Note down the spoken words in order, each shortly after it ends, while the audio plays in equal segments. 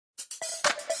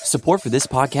Support for this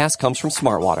podcast comes from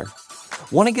Smartwater.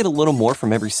 Want to get a little more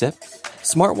from every sip?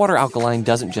 Smartwater Alkaline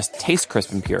doesn't just taste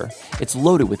crisp and pure, it's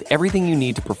loaded with everything you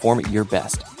need to perform at your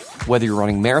best, whether you're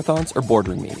running marathons or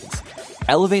boardroom meetings.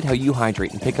 Elevate how you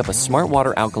hydrate and pick up a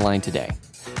Smartwater Alkaline today.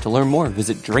 To learn more,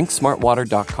 visit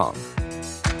drinksmartwater.com.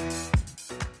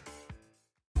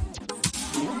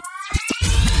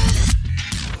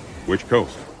 Which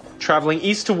coast? Traveling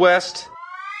east to west.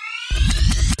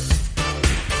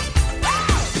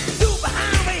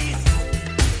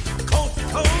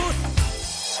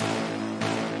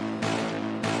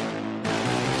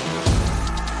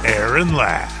 Aaron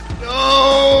Ladd.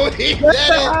 No, he did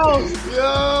it.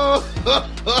 Yo.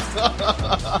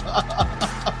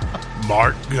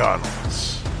 Mark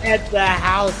Gunnels. At the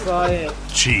house on it.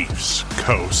 Chiefs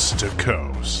coast to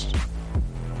coast.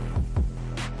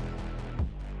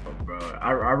 Oh, bro,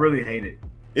 I really hate it.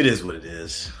 It is what it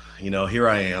is. You know, here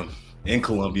I am in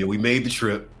Columbia. We made the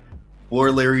trip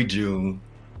for Larry June,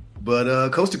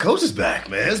 but Coast to Coast is back,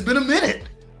 man. It's been a minute.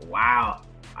 Wow.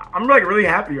 I'm like really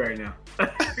happy right now.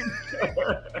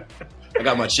 I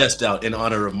got my chest out in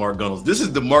honor of Mark Gunnels. This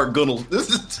is the Mark Gunnels. This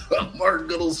is the Mark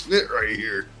Gunnels fit right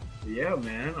here. Yeah,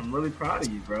 man. I'm really proud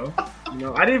of you, bro. You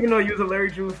know, I didn't even know you was a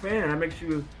Larry June fan. That makes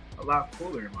you a lot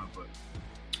cooler in my book.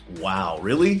 Wow,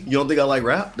 really? You don't think I like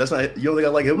rap? You don't think I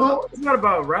like hip hop? No, it's not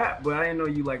about rap, but I didn't know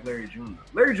you like Larry June.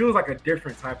 Larry June's like a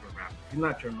different type of rapper. He's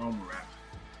not your normal rapper.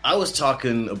 I was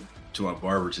talking to my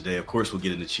barber today. Of course, we'll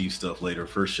get into Chief stuff later.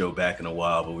 First show back in a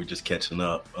while, but we're just catching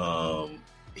up. You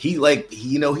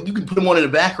can put him on in the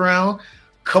background,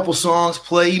 couple songs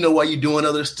play, while you're doing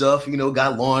other stuff,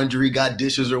 got laundry, got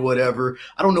dishes or whatever.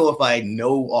 I don't know if I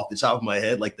know off the top of my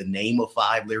head, like the name of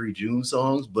 5 Larry June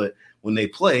songs, but when they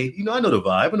play, I know the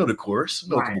vibe, I know the chorus, I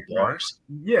know a couple bars.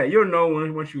 Yeah, you'll know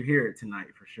once you hear it tonight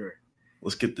for sure.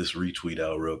 Let's get this retweet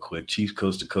out real quick. Chiefs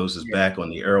Coast to Coast is back on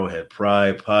the Arrowhead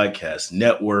Pride Podcast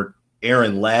Network.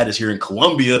 Aaron Ladd is here in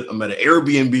Columbia. I'm at an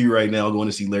Airbnb right now going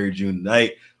to see Larry June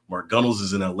tonight. Mark Gunnels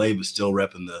is in LA, but still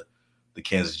repping the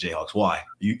Kansas Jayhawks. Why?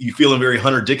 You feeling very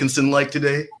Hunter Dickinson-like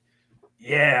today?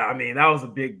 Yeah, I mean, that was a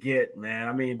big get, man.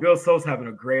 I mean, Bill Self's having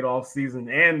a great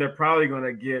offseason, and they're probably going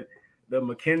to get the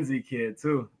McKenzie kid,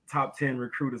 too. Top 10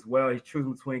 recruit as well. He's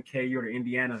choosing between KU or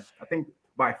Indiana. I think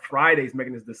by Friday he's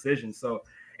making his decision. So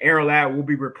Aaron Ladd will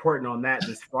be reporting on that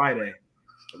this Friday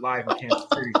live in Kansas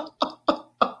City.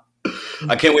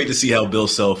 I can't wait to see how Bill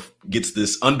Self gets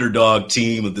this underdog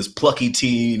team, of this plucky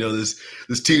team,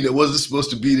 this team that wasn't supposed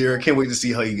to be there. I can't wait to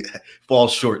see how he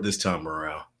falls short this time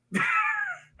around.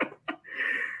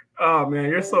 Oh, man,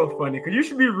 you're so funny. Because you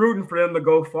should be rooting for them to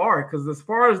go far. Because as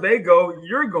far as they go,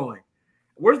 you're going.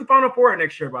 Where's the Final Four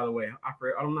next year, by the way?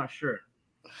 I'm not sure.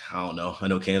 I don't know. I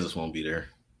know Kansas won't be there.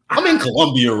 I'm in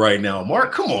Columbia right now,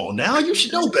 Mark. Come on now. You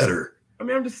should know better. I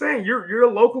mean, I'm just saying, you're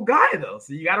a local guy, though.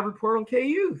 So you got to report on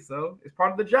KU. So it's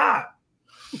part of the job.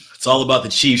 It's all about the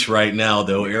Chiefs right now,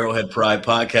 though. Arrowhead Pride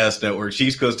Podcast Network,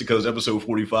 Chiefs Coast to Coast, episode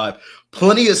 45.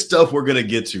 Plenty of stuff we're going to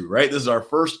get to, right? This is our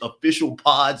first official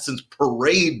pod since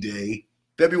Parade Day,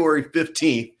 February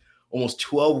 15th. Almost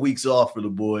 12 weeks off for the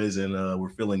boys, and we're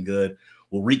feeling good.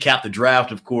 We'll recap the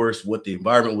draft, of course, what the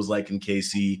environment was like in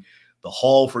KC, the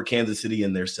haul for Kansas City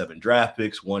and their 7 draft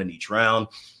picks, 1 in each round.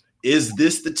 Is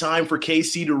this the time for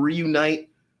KC to reunite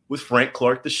with Frank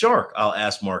Clark, the Shark? I'll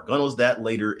ask Mark Gunnels that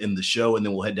later in the show, and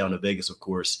then we'll head down to Vegas, of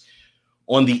course,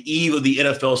 on the eve of the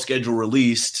NFL schedule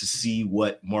release to see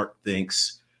what Mark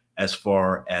thinks as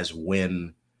far as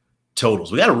win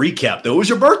totals. We got to recap, though. It was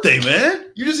your birthday,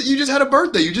 man. You just had a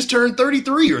birthday. You just turned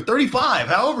 33 or 35,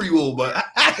 however you old, but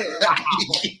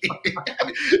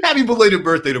happy belated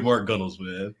birthday to Mark Gunnels,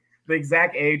 man. The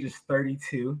exact age is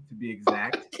 32, to be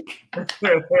exact.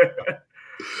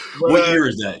 What year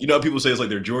is that? People say it's like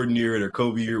their Jordan year or their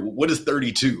Kobe year. What is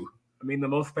 32? I mean, the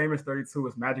most famous 32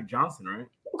 is Magic Johnson, right?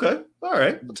 Okay. All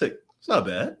right. It's not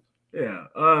bad. Yeah.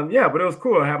 But it was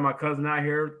cool. I had my cousin out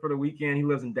here for the weekend. He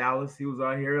lives in Dallas. He was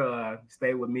out here,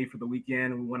 stayed with me for the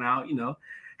weekend. And we went out,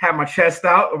 had my chest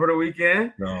out over the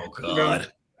weekend. Oh,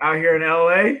 God. Out here in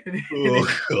LA.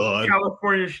 Oh, God.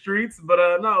 California streets. But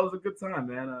no, it was a good time,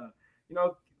 man.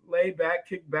 Laid back,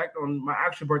 kicked back. On my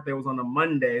actual birthday was on a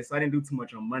Monday, so I didn't do too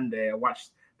much on Monday. I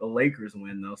watched the Lakers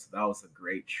win, though, so that was a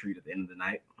great treat at the end of the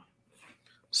night.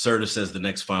 Serta says the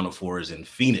next Final Four is in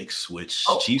Phoenix, which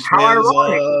Chiefs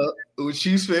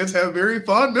fans have very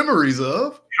fond memories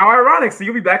of. How ironic. So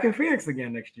you'll be back in Phoenix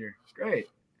again next year. It's great.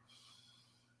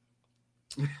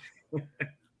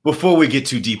 Before we get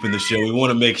too deep in the show, we want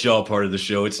to make y'all part of the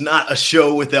show. It's not a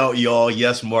show without y'all.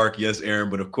 Yes, Mark. Yes, Aaron.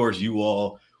 But, of course, you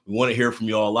all. We want to hear from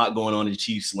y'all. A lot going on in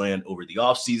Chiefs land over the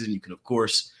offseason. You can, of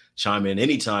course, chime in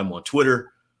anytime on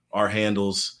Twitter. Our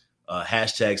handles,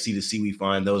 Hashtag C2C, we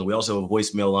find those. We also have a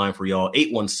voicemail line for y'all,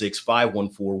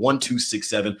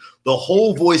 816-514-1267. The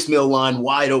whole voicemail line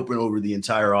wide open over the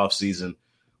entire offseason.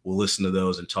 We'll listen to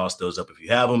those and toss those up if you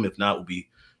have them. If not, we'll be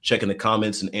checking the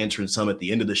comments and answering some at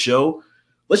the end of the show.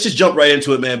 Let's just jump right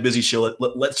into it, man. Busy show.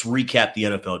 Let's recap the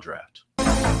NFL draft.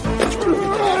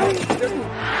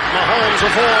 Mahomes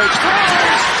avoids,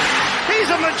 throws. He's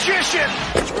a magician.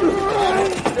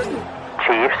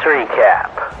 Chiefs recap.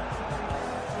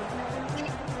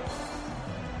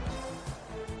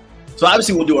 So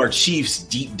obviously we'll do our Chiefs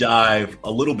deep dive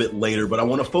a little bit later, but I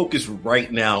want to focus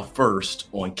right now first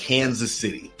on Kansas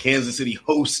City. Kansas City,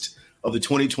 host of the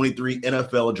 2023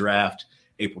 NFL Draft,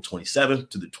 April 27th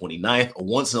to the 29th, a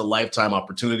once-in-a-lifetime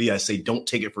opportunity. I say don't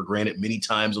take it for granted many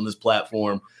times on this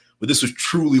platform, but this was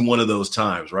truly one of those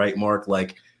times, right, Mark?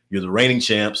 Like, you're the reigning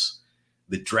champs.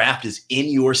 The draft is in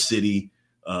your city.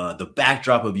 The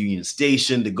backdrop of Union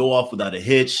Station to go off without a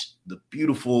hitch, the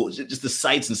beautiful, just the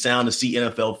sights and sound to see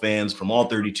NFL fans from all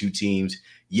 32 teams.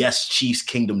 Yes, Chiefs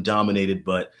Kingdom dominated,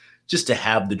 but just to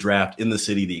have the draft in the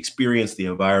city, the experience, the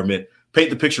environment. Paint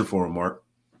the picture for them, Mark.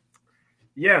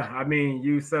 Yeah, I mean,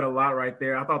 you said a lot right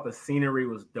there. I thought the scenery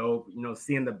was dope. You know,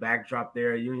 seeing the backdrop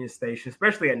there, Union Station,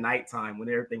 especially at nighttime when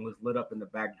everything was lit up in the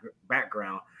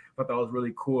background. I thought that was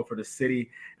really cool for the city.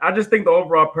 I just think the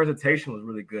overall presentation was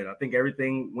really good. I think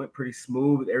everything went pretty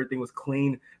smooth. Everything was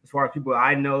clean. As far as people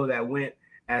I know that went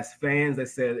as fans, they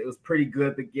said it was pretty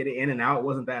good to get it in and out. It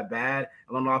wasn't that bad.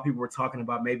 I know a lot of people were talking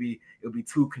about maybe it would be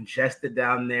too congested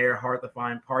down there, hard to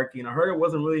find parking. I heard it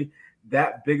wasn't really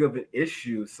that big of an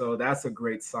issue. So that's a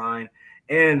great sign.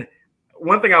 And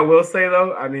one thing I will say,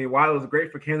 though, I mean, while it was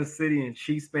great for Kansas City and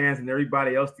Chiefs fans and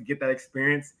everybody else to get that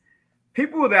experience,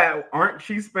 people that aren't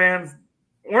Chiefs fans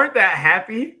weren't that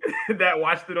happy that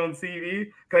watched it on TV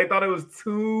because they thought it was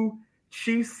too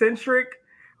Chiefs-centric,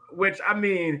 which, I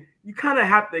mean, you kind of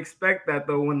have to expect that,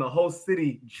 though, when the whole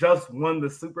city just won the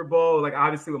Super Bowl, like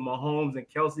obviously with Mahomes and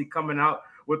Kelsey coming out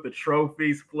with the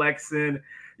trophies, flexing.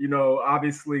 You know,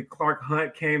 obviously Clark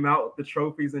Hunt came out with the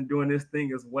trophies and doing this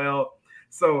thing as well.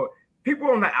 So people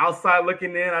on the outside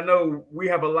looking in, I know we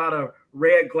have a lot of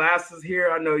red glasses here.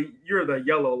 I know you're the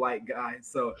yellow light guy,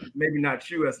 so maybe not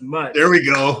you as much. There we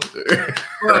go.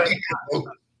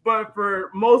 But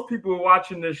for most people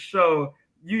watching this show,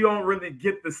 you don't really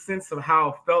get the sense of how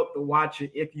it felt to watch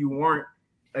it if you weren't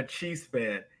a Chiefs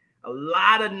fan. A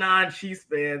lot of non-Chiefs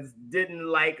fans didn't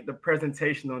like the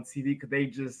presentation on TV because they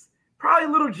just probably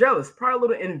a little jealous, probably a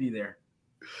little envy there.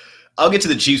 I'll get to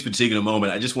the Chiefs fatigue in a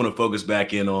moment. I just want to focus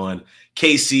back in on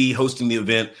KC hosting the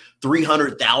event,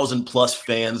 300,000 plus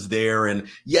fans there. And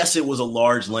yes, it was a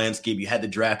large landscape. You had the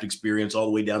draft experience all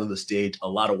the way down to the stage, a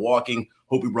lot of walking.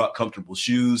 Hope we brought comfortable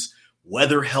shoes.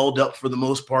 Weather held up for the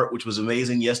most part, which was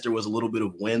amazing. Yes, there was a little bit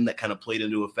of wind that kind of played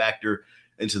into a factor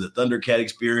into the Thundercat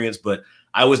experience, but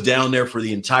I was down there for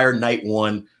the entire night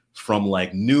one from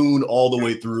like noon all the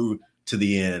way through to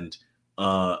the end.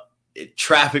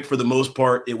 Traffic for the most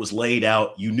part, it was laid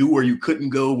out. You knew where you couldn't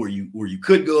go, where you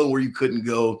could go, and where you couldn't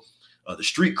go. The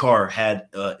streetcar had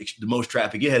the most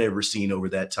traffic it had ever seen over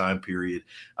that time period.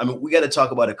 I mean, we got to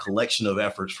talk about a collection of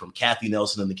efforts from Kathy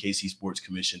Nelson and the KC Sports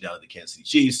Commission down at the Kansas City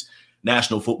Chiefs,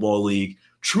 National Football League.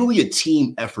 Truly a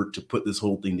team effort to put this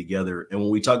whole thing together. And when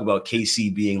we talk about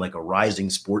KC being like a rising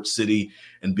sports city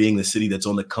and being the city that's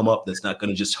on the come up, that's not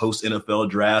going to just host NFL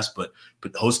drafts, but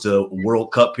host a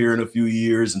World Cup here in a few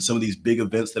years and some of these big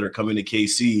events that are coming to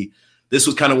KC, this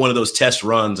was kind of one of those test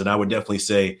runs. And I would definitely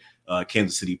say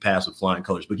Kansas City passed with flying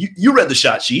colors. But you read the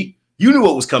shot sheet. You knew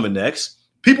what was coming next.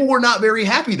 People were not very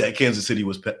happy that Kansas City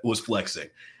was flexing.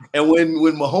 And when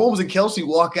Mahomes and Kelsey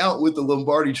walk out with the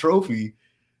Lombardi Trophy,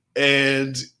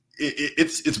 and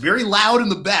it's very loud in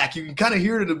the back. You can kind of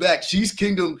hear it in the back. Chiefs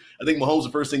Kingdom, I think Mahomes,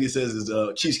 the first thing he says is,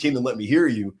 Chiefs Kingdom, let me hear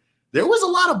you. There was a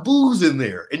lot of boos in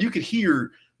there, and you could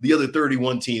hear the other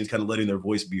 31 teams kind of letting their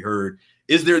voice be heard.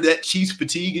 Is there that Chiefs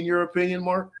fatigue in your opinion,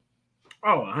 Mark?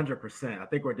 Oh, 100%. I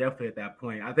think we're definitely at that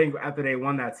point. I think after they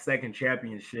won that second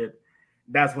championship,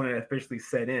 that's when it officially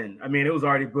set in. I mean, it was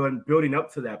already building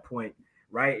up to that point,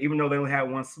 right? Even though they only had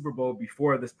one Super Bowl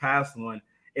before this past one,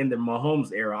 in the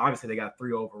Mahomes era. Obviously, they got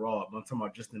 3 overall, but I'm talking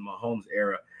about just in Mahomes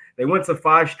era. They went to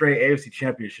 5 straight AFC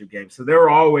championship games. So they're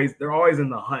always in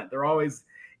the hunt. They're always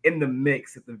in the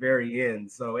mix at the very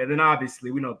end. So, and then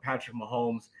obviously we know Patrick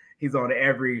Mahomes, he's on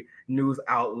every news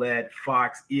outlet,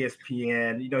 Fox,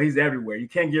 ESPN, you know, he's everywhere. You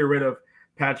can't get rid of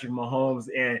Patrick Mahomes.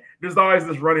 And there's always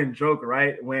this running joke,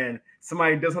 right? When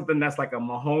somebody does something that's like a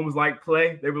Mahomes-like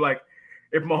play, they were like,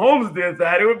 if Mahomes did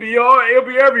that, it'll be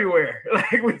everywhere.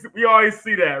 Like we always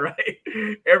see that,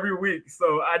 right? Every week.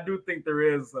 So I do think there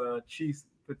is Chiefs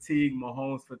fatigue,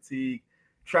 Mahomes fatigue.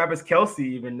 Travis Kelce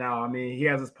even now. I mean, he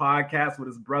has his podcast with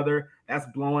his brother that's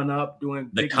blowing up, doing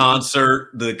the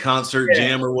concert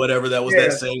jam or whatever. That was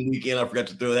that same weekend. I forgot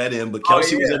to throw that in, but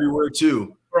Kelce was everywhere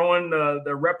too. Throwing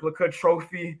the replica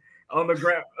trophy on the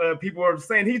ground. People are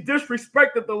saying he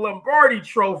disrespected the Lombardi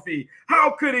trophy.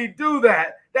 How could he do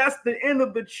that? That's the end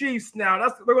of the Chiefs now.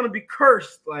 They're going to be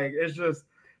cursed. Like, it's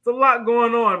a lot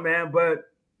going on, man. But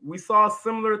we saw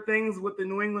similar things with the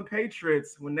New England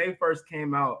Patriots when they first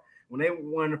came out, when they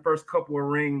won the first couple of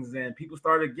rings, and people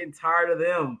started getting tired of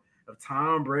them, of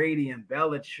Tom Brady and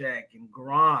Belichick and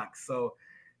Gronk. So,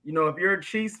 if you're a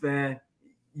Chiefs fan,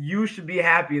 you should be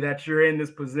happy that you're in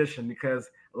this position, because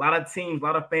a lot of teams, a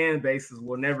lot of fan bases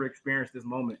will never experience this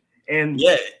moment. And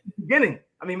beginning,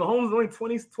 I mean, Mahomes is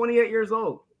only 28 years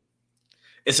old.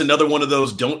 It's another one of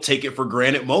those don't take it for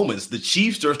granted moments. The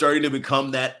Chiefs are starting to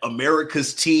become that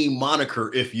America's team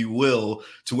moniker, if you will,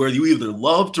 to where you either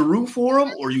love to root for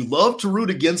them or you love to root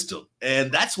against them.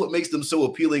 And that's what makes them so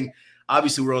appealing.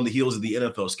 Obviously, we're on the heels of the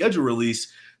NFL schedule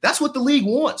release. That's what the league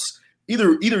wants.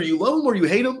 Either you love them or you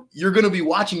hate them. You're going to be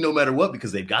watching no matter what,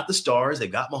 because they've got the stars.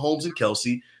 They've got Mahomes and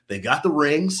Kelce. They've got the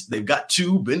rings. They've got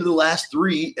 2, been to the last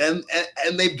 3, and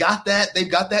they've got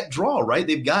that draw, right?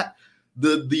 They've got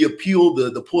the appeal,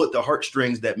 the pull at the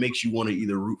heartstrings that makes you want to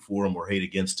either root for them or hate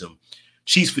against them.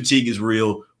 Chiefs fatigue is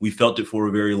real. We felt it for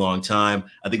a very long time.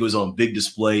 I think it was on big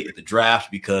display at the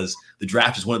draft, because the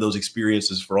draft is one of those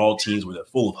experiences for all teams where they're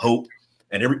full of hope.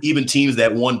 And even teams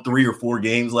that won 3 or 4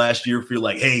 games last year feel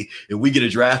like, hey, if we get a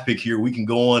draft pick here, we can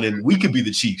go on and we could be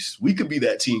the Chiefs. We could be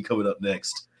that team coming up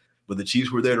next. But the Chiefs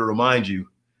were there to remind you,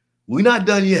 we're not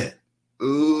done yet.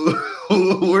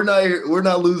 We're not here. We're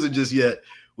not losing just yet.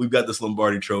 We've got this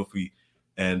Lombardi trophy,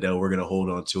 and we're going to hold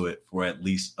on to it for at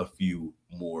least a few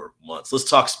more months. Let's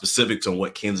talk specifics on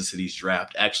what Kansas City's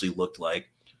draft actually looked like.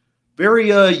 Very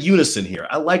unison here.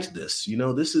 I liked this.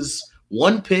 This is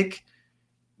 1 pick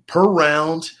per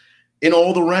round in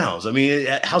all the rounds. I mean,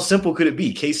 how simple could it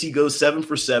be? KC goes 7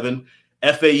 for 7.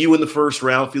 FAU in the first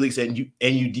round, Felix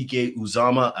Enudike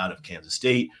Uzama out of Kansas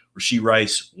State, Rashee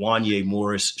Rice, Wanye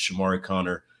Morris, Shamari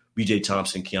Connor, BJ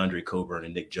Thompson, Keandre Coburn,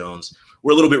 and Nick Jones.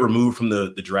 We're a little bit removed from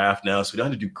the draft now, so we don't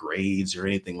have to do grades or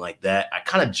anything like that. I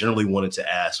kind of generally wanted to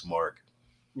ask, Mark,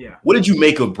 what did you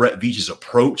make of Brett Veach's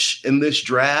approach in this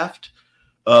draft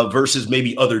versus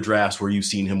maybe other drafts where you've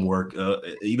seen him work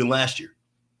even last year?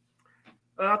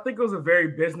 I think it was a very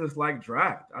business-like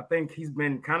draft. I think he's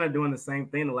been kind of doing the same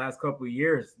thing the last couple of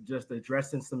years, just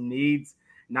addressing some needs,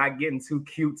 not getting too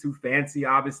cute, too fancy.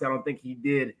 Obviously, I don't think he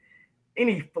did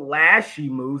any flashy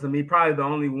moves. I mean, probably the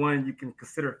only one you can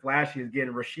consider flashy is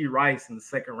getting Rashee Rice in the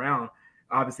second round.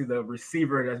 Obviously, the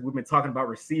receiver, as we've been talking about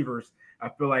receivers, I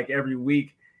feel like every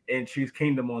week in Chiefs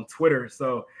Kingdom on Twitter.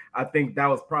 So I think that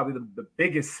was probably the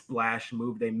biggest splash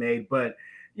move they made. But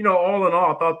all in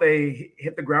all, I thought they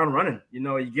hit the ground running.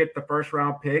 You get the first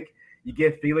round pick, you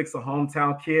get Felix, a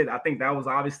hometown kid. I think that was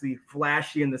obviously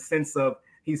flashy in the sense of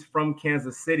he's from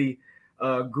Kansas City,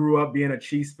 grew up being a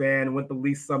Chiefs fan, went to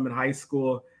Lee Summit High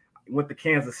School, went to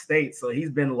Kansas State. So he's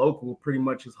been local pretty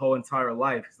much his whole entire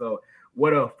life. So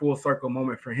what a full circle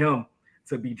moment for him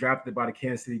to be drafted by the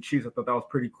Kansas City Chiefs. I thought that was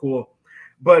pretty cool.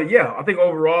 But yeah, I think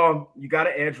overall, you got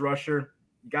an edge rusher,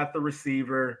 you got the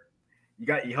receiver,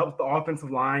 you helped the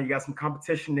offensive line. You got some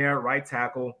competition there, right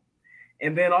tackle.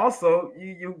 And then also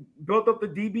you built up the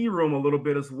DB room a little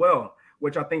bit as well,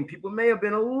 which I think people may have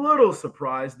been a little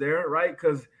surprised there, right?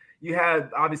 Because you had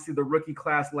obviously the rookie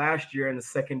class last year in the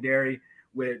secondary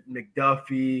with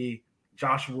McDuffie,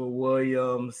 Joshua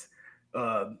Williams,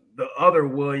 the other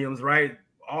Williams, right?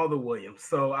 All the Williams.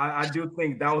 So I do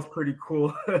think that was pretty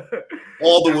cool.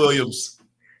 All the Williams.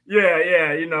 Yeah.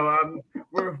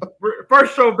 We're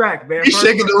first show back, man. He's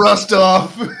shaking the rust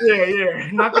off. Yeah,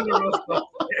 knocking the rust off.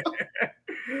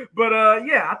 But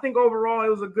I think overall it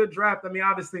was a good draft. I mean,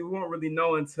 obviously we won't really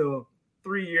know until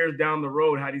 3 years down the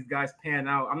road how these guys pan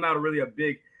out. I'm not really a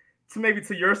big,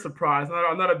 to your surprise,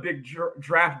 I'm not a big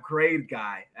draft grade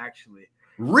guy, actually.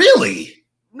 Really?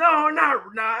 No, not.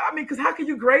 I mean, because how can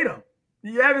you grade them?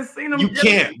 You haven't seen them. You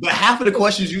can't. But half of the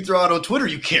questions you throw out on Twitter,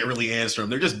 you can't really answer them.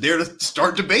 They're just there to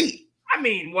start debate. I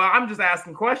mean, well, I'm just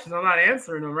asking questions. I'm not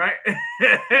answering them, right?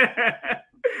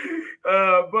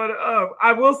 But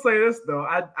I will say this, though.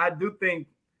 I do think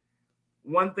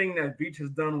one thing that Veach has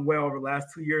done well over the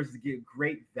last 2 years is get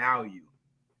great value,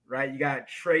 right? You got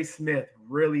Trey Smith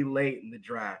really late in the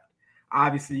draft.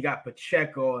 Obviously, you got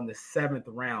Pacheco in the 7th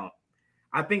round.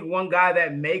 I think one guy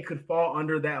that could fall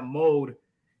under that mold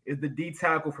is the D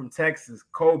tackle from Texas,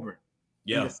 Coburn,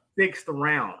 in the 6th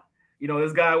round.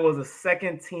 This guy was a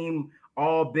second team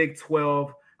All Big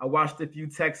 12. I watched a few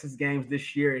Texas games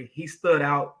this year. He stood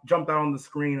out, jumped out on the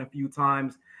screen a few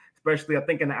times, especially I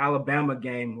think in the Alabama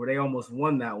game where they almost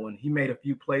won that one. He made a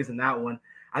few plays in that one.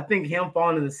 I think him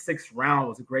falling in the 6th round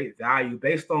was a great value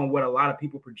based on what a lot of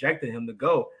people projected him to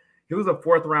go. He was a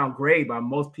 4th-round grade by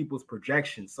most people's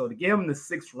projections. So to get him in the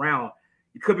 6th round,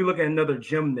 you could be looking at another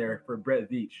gem there for Brett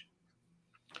Veach.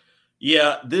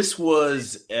 Yeah, this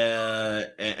was,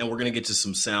 and we're going to get to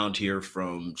some sound here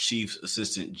from Chiefs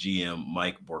assistant GM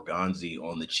Mike Borgonzi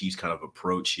on the Chiefs kind of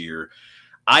approach here.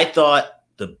 I thought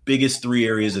the biggest 3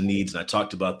 areas of needs, and I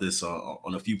talked about this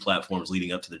on a few platforms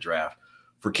leading up to the draft,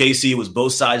 for KC, it was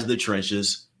both sides of the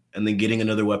trenches and then getting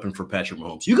another weapon for Patrick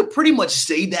Mahomes. You could pretty much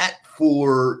say that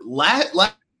for last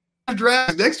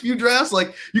draft, next few drafts.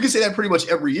 Like, you can say that pretty much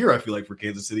every year, I feel like, for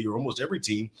Kansas City or almost every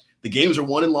team. The games are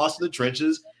won and lost in the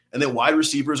trenches. And then wide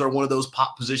receivers are one of those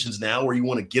pop positions now where you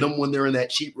want to get them when they're in that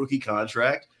cheap rookie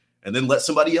contract and then let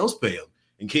somebody else pay them.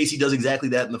 And Casey does exactly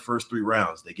that in the first 3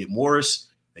 rounds. They get Morris,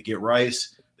 they get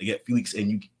Rice, they get Felix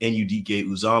and Udike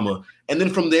Uzama. And then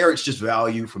from there, it's just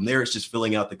value. From there, it's just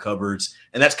filling out the cupboards.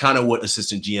 And that's kind of what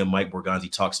assistant GM Mike Borgonzi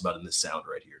talks about in this sound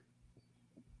right here.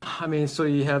 I mean, so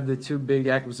you have the 2 big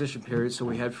acquisition periods. So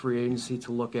we had free agency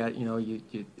to look at, you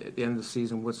at the end of the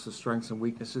season, what's the strengths and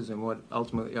weaknesses and what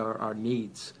ultimately are our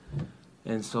needs.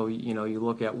 And so, you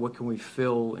look at what can we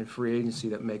fill in free agency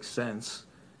that makes sense.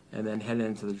 And then heading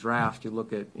into the draft, you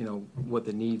look at, what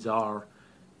the needs are.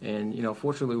 And,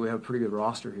 fortunately, we have a pretty good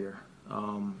roster here.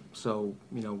 So,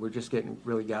 we're just getting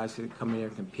really guys to come in here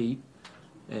and compete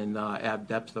and add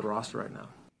depth to the roster right now.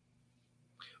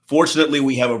 Fortunately,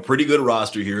 we have a pretty good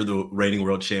roster here, the reigning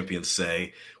world champions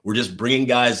say. We're just bringing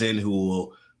guys in who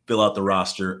will fill out the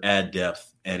roster, add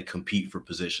depth, and compete for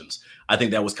positions. I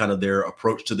think that was kind of their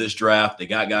approach to this draft. They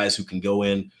got guys who can go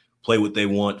in, play what they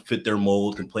want, fit their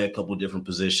mold, can play a couple of different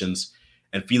positions.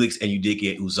 And Felix and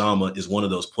Udike Uzama is one of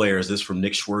those players. This is from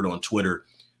Nick Schwert on Twitter.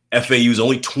 FAU is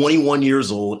only 21 years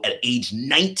old. At age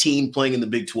 19 playing in the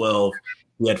Big 12,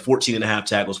 he had 14 and a half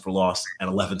tackles for loss and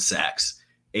 11 sacks.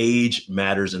 Age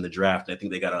matters in the draft. And I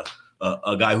think they got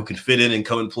a guy who can fit in and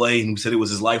come and play, and who said it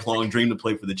was his lifelong dream to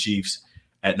play for the Chiefs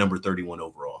at number 31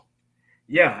 overall.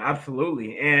 Yeah,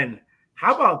 absolutely. And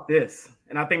how about this?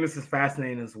 And I think this is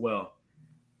fascinating as well.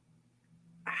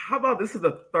 How about this is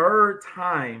the 3rd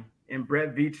time in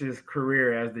Brett Veach's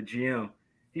career as the GM,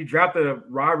 he drafted a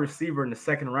wide receiver in the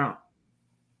 2nd round.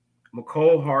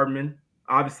 Mecole Hardman,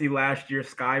 obviously last year,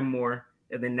 Sky Moore,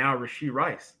 and then now Rashee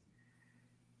Rice.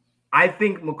 I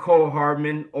think Mecole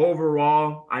Hardman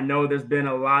overall, I know there's been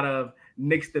a lot of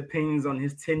mixed opinions on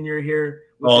his tenure here.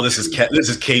 Oh, this is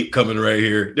Cape coming right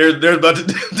here. There's about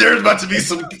to be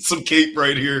some Cape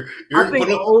right here. Put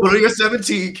on your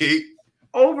 17, Cape.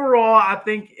 Overall, I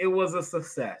think it was a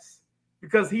success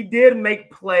because he did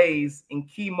make plays in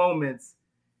key moments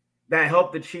that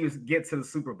helped the Chiefs get to the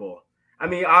Super Bowl. I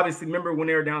mean, obviously, remember when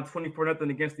they were down 24-0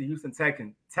 against the Houston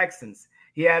Texans?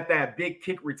 He had that big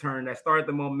kick return that started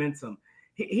the momentum.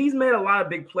 He's made a lot of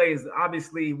big plays.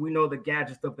 Obviously, we know the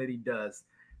gadget stuff that he does.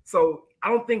 So I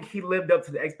don't think he lived up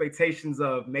to the expectations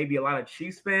of maybe a lot of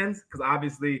Chiefs fans, because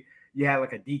obviously you had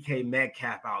like a DK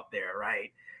Metcalf out there,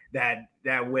 right?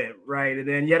 That went, right? And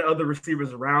then you had other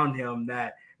receivers around him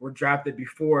that were drafted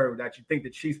before that you think the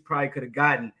Chiefs probably could have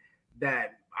gotten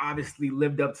that obviously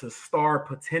lived up to star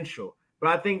potential. But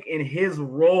I think in his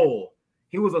role,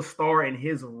 he was a star in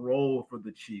his role for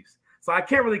the Chiefs. So I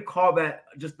can't really call that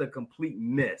just a complete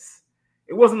miss.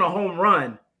 It wasn't a home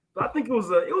run, but I think it was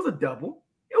a double.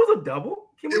 It was a double.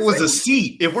 It was a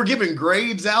C. If we're giving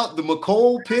grades out, the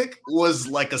Mecole pick was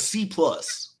like a C+.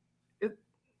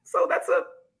 So that's a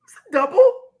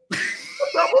double. A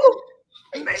double.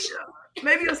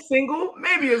 Maybe a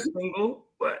single.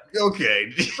 But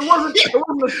okay, it wasn't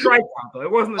a strikeout though. It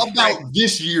wasn't a strikeout. About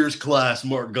this year's class,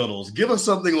 Mark Gunnels. Give us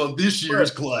something on this year's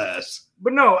class.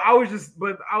 But no, I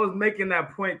was making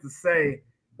that point to say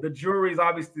the jury's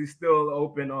obviously still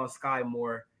open on Sky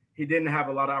Moore. He didn't have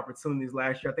a lot of opportunities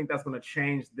last year. I think that's going to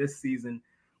change this season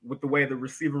with the way the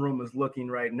receiver room is looking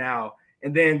right now.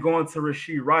 And then going to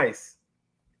Rashee Rice.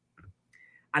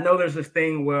 I know there's this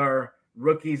thing where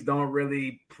rookies don't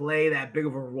really play that big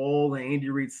of a role in Andy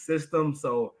Reid's system,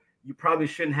 so you probably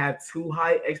shouldn't have too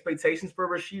high expectations for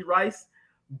Rashee Rice.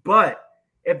 But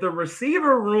if the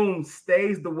receiver room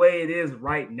stays the way it is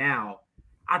right now,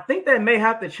 I think that may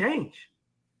have to change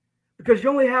because you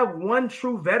only have one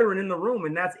true veteran in the room,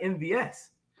 and that's MVS.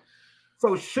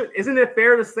 So isn't it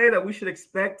fair to say that we should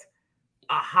expect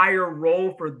a higher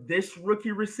role for this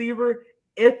rookie receiver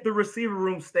if the receiver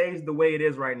room stays the way it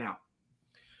is right now?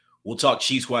 We'll talk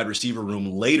Chiefs wide receiver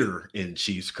room later in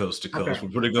Chiefs Coast to Coast. Okay.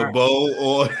 We're going to go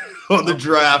All bow on the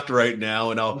draft right now,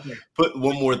 and I'll Okay. put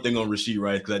one more thing on Rashee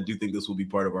Rice because I do think this will be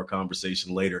part of our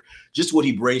conversation later. Just what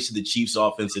he brings to the Chiefs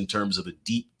offense in terms of a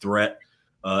deep threat,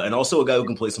 and also a guy who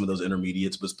can play some of those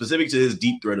intermediates, but specific to his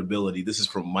deep threat ability. This is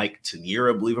from Mike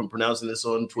Tanier, I believe I'm pronouncing this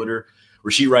on Twitter.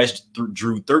 Rashee Rice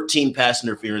drew 13 pass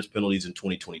interference penalties in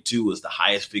 2022, was the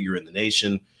highest figure in the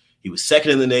nation. He was second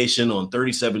in the nation on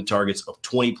 37 targets of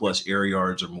 20-plus air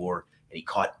yards or more, and he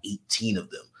caught 18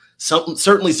 of them.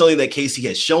 Certainly something that KC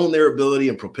has shown their ability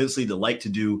and propensity to like to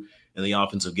do in the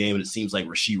offensive game, and it seems like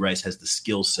Rashee Rice has the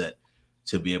skill set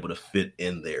to be able to fit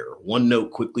in there. One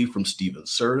note quickly from Steven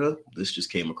Serta. This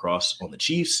just came across on the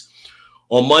Chiefs.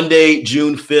 On Monday,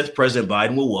 June 5th, President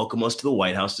Biden will welcome us to the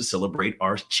White House to celebrate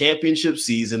our championship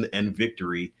season and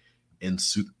victory in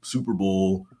Super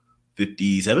Bowl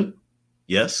 57.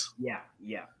 Yes? Yeah.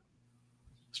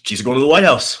 Chiefs are going to the White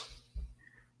House.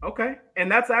 Okay. And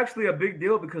that's actually a big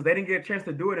deal because they didn't get a chance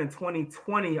to do it in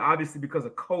 2020, obviously because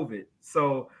of COVID.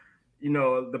 So,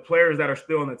 the players that are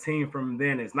still on the team from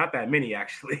then, it's not that many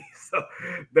actually. So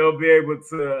they'll be able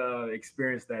to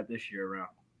experience that this year around.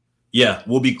 Yeah,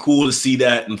 will be cool to see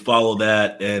that and follow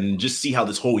that and just see how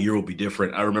this whole year will be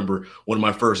different. I remember one of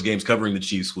my first games covering the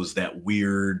Chiefs was that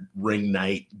weird ring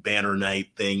night, banner night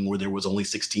thing where there was only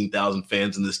 16,000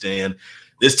 fans in the stand.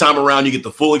 This time around, you get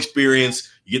the full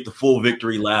experience, you get the full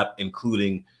victory lap,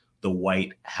 including the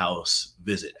White House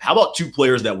visit. How about two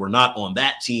players that were not on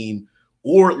that team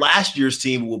or last year's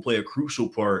team who will play a crucial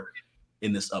part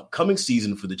in this upcoming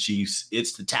season for the Chiefs?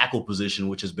 It's the tackle position,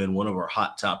 which has been one of our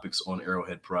hot topics on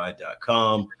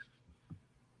arrowheadpride.com.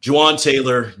 Jawaan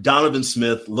Taylor, Donovan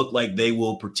Smith look like they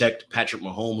will protect Patrick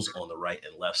Mahomes on the right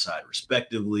and left side,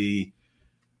 respectively.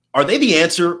 Are they the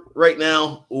answer right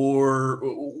now, or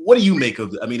what do you make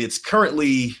of it? I mean, it's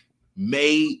currently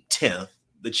May 10th.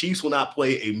 The Chiefs will not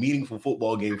play a meaningful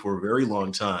football game for a very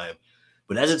long time.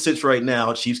 But as it sits right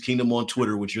now, Chiefs Kingdom on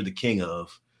Twitter, which you're the king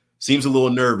of, seems a little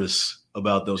nervous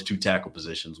about those two tackle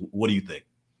positions. What do you think?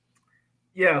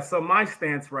 Yeah, so my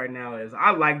stance right now is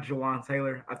I like Jawaan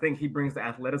Taylor. I think he brings the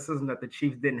athleticism that the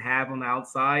Chiefs didn't have on the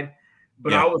outside,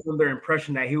 but I was under the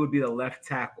impression that he would be the left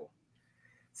tackle.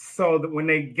 So that when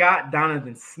they got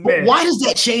Donovan Smith. But why does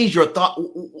that change your thought?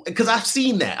 Because I've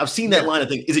seen that. I've seen that line of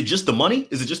thing. Is it just the money?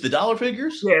 Is it just the dollar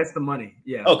figures? Yeah, it's the money.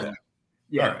 Yeah. Okay.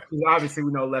 Yeah. Right. Obviously,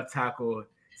 we know left tackle is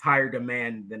higher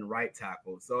demand than right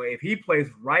tackle. So if he plays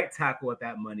right tackle at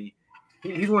that money,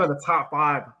 he's one of the top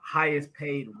 5 highest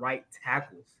paid right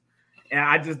tackles. And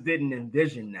I just didn't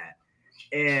envision that.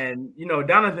 And,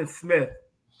 Donovan Smith,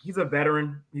 he's a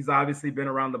veteran. He's obviously been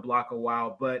around the block a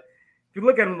while. But if you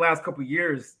look at him the last couple of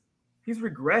years, he's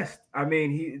regressed. I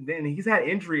mean, he's had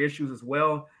injury issues as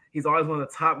well. He's always one of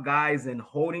the top guys in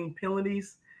holding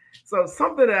penalties. So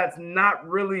something that's not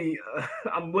really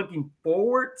I'm looking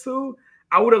forward to.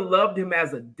 I would have loved him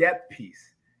as a depth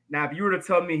piece. Now, if you were to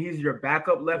tell me he's your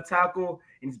backup left tackle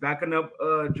and he's backing up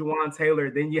Jawaan Taylor,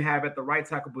 then you have at the right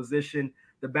tackle position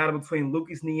the battle between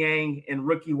Lucas Niang and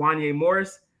rookie Wanya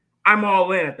Morris, I'm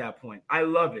all in at that point. I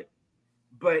love it.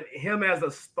 But him as a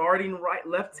starting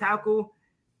left tackle,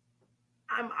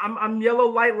 I'm yellow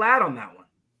light lad on that one.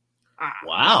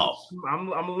 Wow. I'm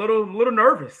a little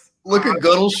nervous. Look at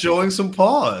Gunnels showing some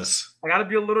pause. I got to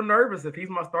be a little nervous if he's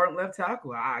my starting left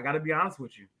tackle. I got to be honest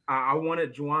with you. I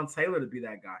wanted Jawaan Taylor to be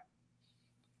that guy.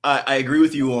 I agree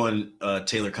with you on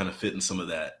Taylor kind of fitting some of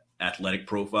that athletic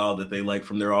profile that they like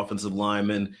from their offensive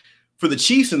linemen. For the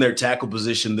Chiefs in their tackle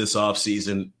position this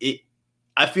offseason,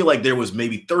 I feel like there was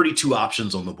maybe 32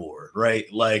 options on the board, right?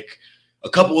 Like a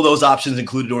couple of those options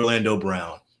included Orlando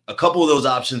Brown. A couple of those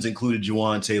options included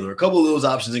Jawaan Taylor. A couple of those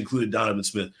options included Donovan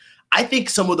Smith. I think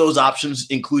some of those options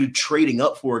included trading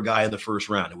up for a guy in the first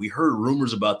round. And we heard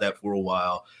rumors about that for a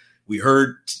while. We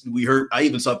heard, I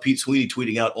even saw Pete Sweeney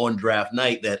tweeting out on draft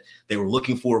night that they were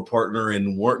looking for a partner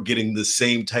and weren't getting the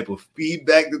same type of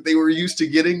feedback that they were used to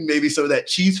getting. Maybe some of that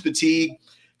Chiefs fatigue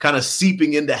kind of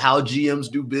seeping into how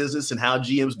GMs do business and how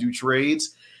GMs do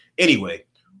trades. Anyway,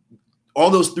 all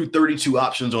those through 32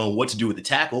 options on what to do with the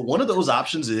tackle. One of those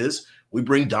options is we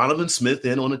bring Donovan Smith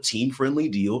in on a team-friendly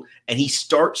deal, and he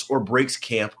starts or breaks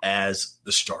camp as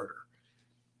the starter.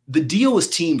 The deal is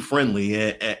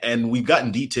team-friendly, and we've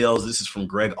gotten details. This is from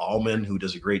Greg Allman, who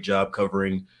does a great job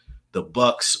covering the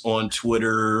Bucs on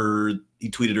Twitter.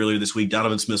 He tweeted earlier this week,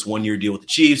 Donovan Smith's one-year deal with the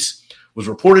Chiefs was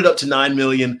reported up to $9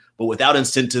 million, but without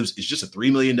incentives, it's just a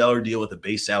 $3 million deal with a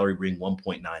base salary being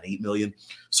 $1.98 million.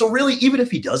 So really, even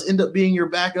if he does end up being your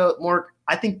backup, Mark,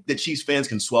 I think that Chiefs fans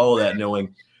can swallow that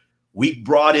knowing we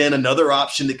brought in another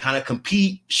option to kind of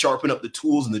compete, sharpen up the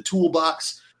tools in the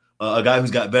toolbox. a guy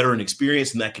who's got veteran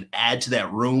experience and that can add to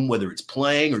that room, whether it's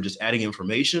playing or just adding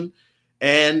information.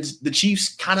 And the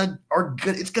Chiefs kind of are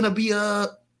good. It's going to be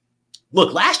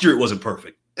look, last year it wasn't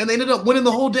perfect, and they ended up winning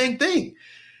the whole dang thing.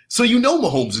 So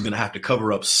Mahomes is going to have to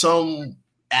cover up some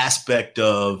aspect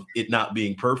of it not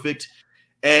being perfect.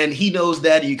 And he knows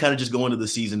that. You kind of just go into the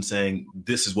season saying,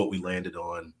 this is what we landed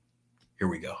on. Here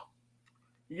we go.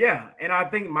 Yeah, and I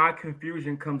think my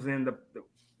confusion comes in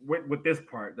with this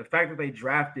part. The fact that they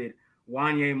drafted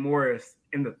Wanya Morris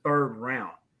in the 3rd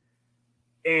round.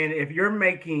 And if you're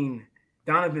making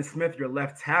Donovan Smith your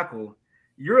left tackle,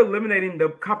 you're eliminating the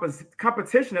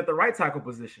competition at the right tackle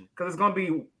position because it's going to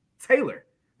be Taylor.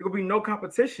 There will be no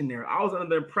competition there. I was under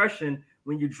the impression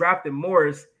when you drafted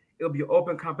Morris, it'll be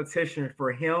open competition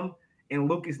for him and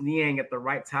Lucas Niang at the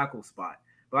right tackle spot.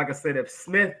 But like I said, if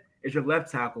Smith is your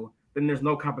left tackle, then there's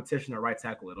no competition at right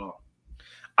tackle at all.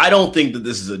 I don't think that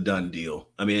this is a done deal.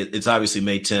 I mean, it's obviously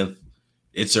May 10th.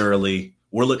 It's early.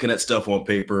 We're looking at stuff on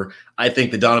paper. I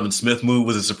think the Donovan Smith move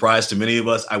was a surprise to many of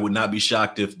us. I would not be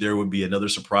shocked if there would be another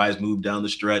surprise move down the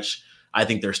stretch. I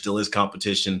think there still is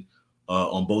competition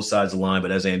on both sides of the line.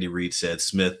 But as Andy Reid said,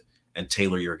 Smith and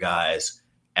Taylor, your guys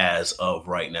as of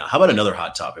right now. How about another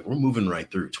hot topic? We're moving right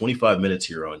through 25 minutes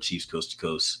here on Chiefs Coast to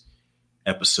Coast,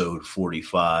 episode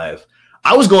 45.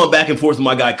 I was going back and forth with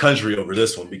my guy Country over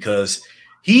this one because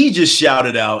he just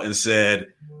shouted out and said,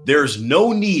 there's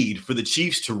no need for the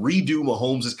Chiefs to redo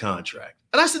Mahomes' contract.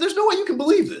 And I said, there's no way you can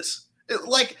believe this.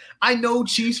 I know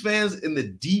Chiefs fans in the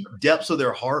deep depths of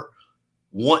their heart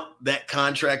want that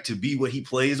contract to be what he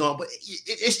plays on, but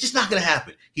it's just not going to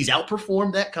happen. He's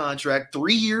outperformed that contract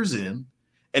 3 years in,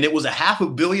 and it was a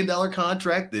 $500 million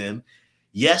contract then.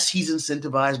 Yes, he's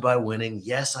incentivized by winning.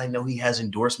 Yes, I know he has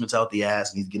endorsements out the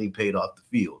ass and he's getting paid off the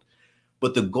field.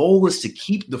 But the goal is to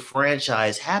keep the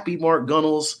franchise happy, Mark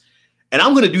Gunnels. And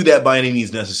I'm going to do that by any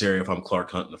means necessary if I'm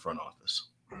Clark Hunt in the front office.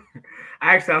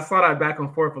 I saw that back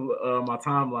and forth on my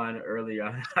timeline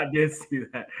earlier. I did see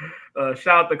that.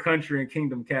 Shout out the Country and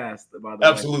Kingdom Cast, by the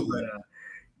Absolutely. way. But,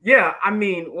 yeah, I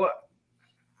mean,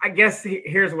 I guess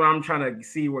here's what I'm trying to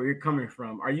see where you're coming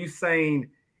from. Are you saying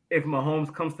if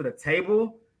Mahomes comes to the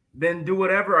table, then do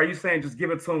whatever? Are you saying just give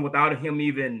it to him without him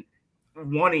even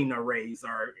wanting a raise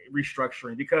or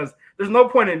restructuring? Because there's no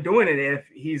point in doing it if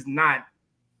he's not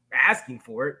asking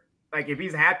for it. Like if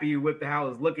he's happy with how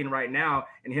it's looking right now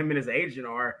and him and his agent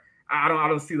are, I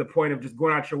don't see the point of just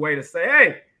going out your way to say,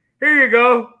 hey, here you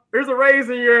go. There's a raise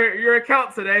in your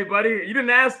account today, buddy. You didn't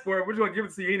ask for it. We're just going to give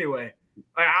it to you anyway.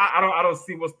 Like, I don't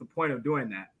see what's the point of doing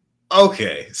that.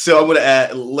 Okay, so I'm going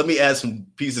to let me add some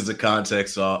pieces of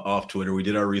context off Twitter. We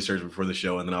did our research before the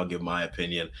show, and then I'll give my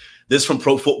opinion. This from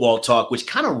Pro Football Talk, which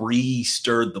kind of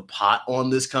re-stirred the pot on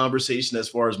this conversation as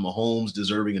far as Mahomes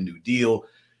deserving a new deal.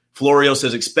 Florio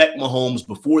says, expect Mahomes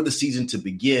before the season to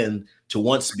begin to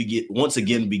once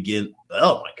again be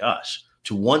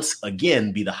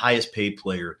the highest paid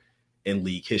player in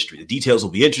league history. The details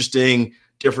will be interesting,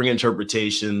 differing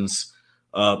interpretations.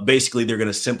 Basically, they're going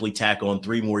to simply tack on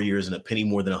 3 more years and a penny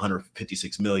more than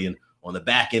 $156 million on the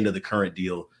back end of the current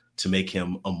deal to make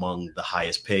him among the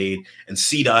highest paid. And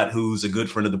CDOT, who's a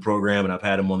good friend of the program, and I've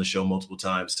had him on the show multiple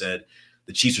times, said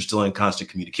the Chiefs are still in constant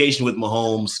communication with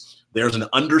Mahomes. There's an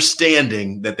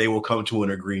understanding that they will come to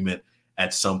an agreement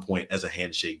at some point as a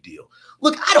handshake deal.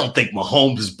 Look, I don't think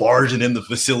Mahomes is barging in the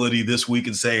facility this week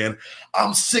and saying,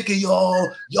 I'm sick of y'all.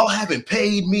 Y'all haven't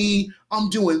paid me. I'm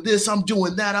doing this. I'm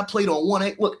doing that. I played on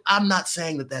 1-8. Look, I'm not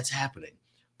saying that that's happening,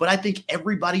 but I think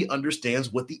everybody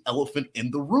understands what the elephant in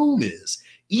the room is.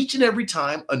 Each and every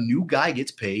time a new guy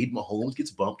gets paid, Mahomes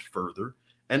gets bumped further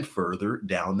and further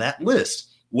down that list.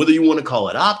 Whether you want to call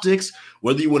it optics,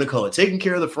 whether you want to call it taking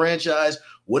care of the franchise,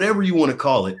 whatever you want to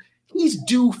call it, he's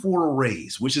due for a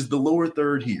raise, which is the lower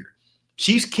third here.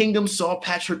 Chiefs Kingdom saw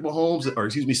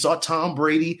Tom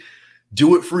Brady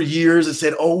do it for years and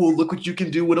said, oh, well, look what you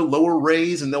can do with a lower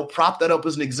raise, and they'll prop that up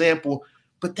as an example.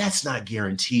 But that's not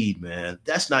guaranteed, man.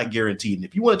 That's not guaranteed. And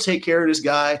if you want to take care of this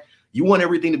guy, you want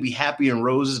everything to be happy and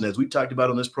roses, and as we've talked about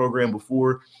on this program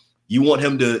before, you want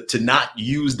him to not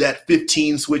use that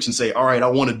 15 switch and say, all right, I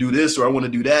want to do this or I want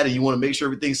to do that, and you want to make sure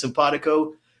everything's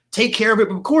simpatico. Take care of it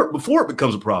before it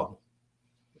becomes a problem.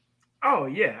 Oh,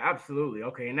 yeah, absolutely.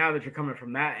 Okay, and now that you're coming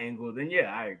from that angle, then,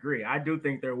 yeah, I agree. I do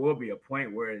think there will be a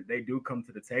point where they do come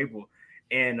to the table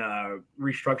and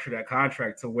restructure that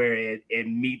contract to where it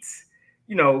meets,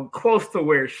 close to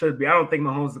where it should be. I don't think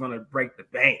Mahomes is going to break the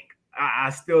bank. I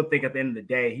still think at the end of the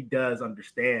day, he does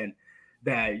understand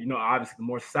that, obviously the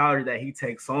more salary that he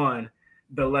takes on,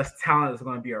 the less talent is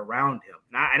going to be around him.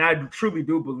 And I truly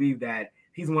do believe that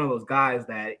he's one of those guys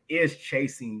that is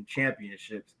chasing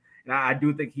championships. And I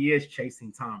do think he is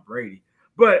chasing Tom Brady.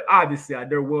 But obviously,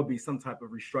 there will be some type of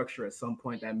restructure at some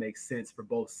point that makes sense for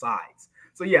both sides.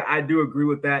 So, yeah, I do agree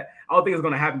with that. I don't think it's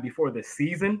going to happen before the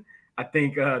season. I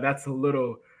think that's a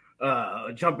little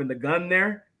jumping the gun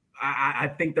there.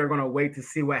 I think they're going to wait to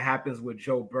see what happens with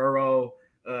Joe Burrow.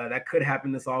 That could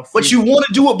happen this offseason. But you want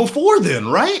to do it before then,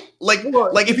 right? Like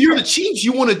if you're the Chiefs,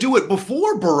 you want to do it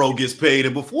before Burrow gets paid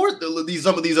and before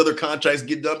some of these other contracts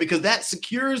get done, because that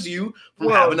secures you from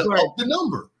having to up the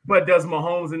number. But does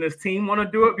Mahomes and his team want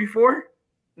to do it before?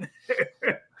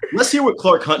 Let's hear what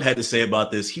Clark Hunt had to say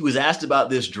about this. He was asked about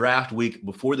this draft week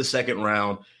before the second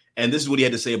round, and this is what he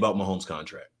had to say about Mahomes'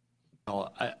 contract.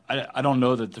 Well, I don't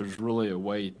know that there's really a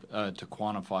way to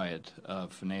quantify it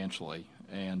financially.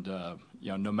 And,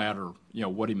 no matter,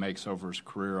 what he makes over his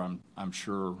career, I'm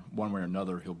sure one way or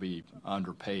another he'll be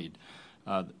underpaid.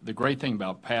 The great thing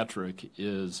about Patrick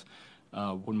is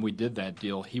when we did that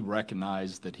deal, he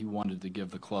recognized that he wanted to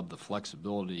give the club the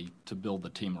flexibility to build the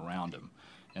team around him.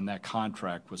 And that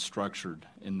contract was structured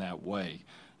in that way.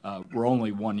 We're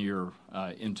only 1 year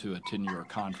into a 10-year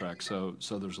contract, so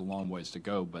there's a long ways to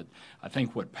go. But I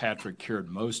think what Patrick cared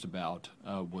most about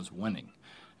was winning.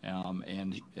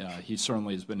 And he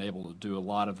certainly has been able to do a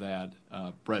lot of that.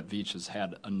 Brett Veach has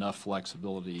had enough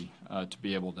flexibility to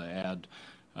be able to add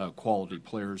quality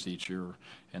players each year,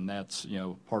 and that's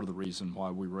part of the reason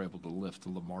why we were able to lift the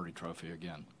Lombardi Trophy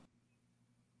again.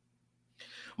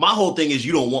 My whole thing is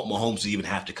you don't want Mahomes to even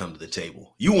have to come to the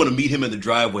table. You want to meet him in the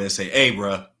driveway and say, "Hey,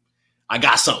 bro, I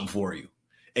got something for you."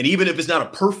 And even if it's not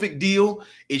a perfect deal,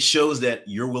 it shows that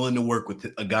you're willing to work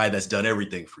with a guy that's done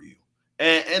everything for you.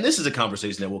 And this is a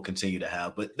conversation that we'll continue to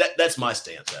have, but that's my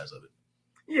stance as of it.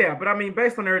 Yeah, but I mean,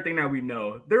 based on everything that we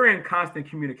know, they're in constant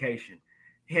communication.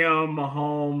 Him,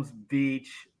 Mahomes, Veach,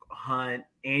 Hunt,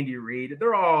 Andy Reid,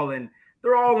 they're all on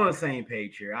the same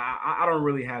page here. I don't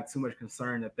really have too much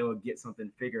concern that they'll get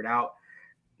something figured out.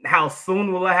 How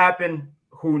soon will it happen?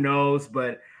 Who knows?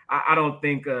 But I don't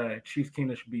think Chiefs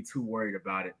Kingdom should be too worried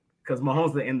about it, because Mahomes,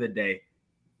 at the end of the day,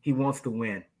 he wants to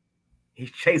win.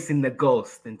 He's chasing the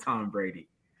ghost in Tom Brady.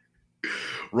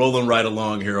 Rolling right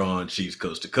along here on Chiefs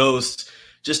Coast to Coast.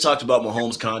 Just talked about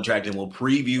Mahomes' contract, and we'll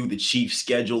preview the Chiefs'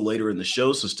 schedule later in the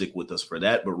show, so stick with us for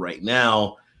that. But right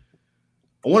now,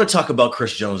 I want to talk about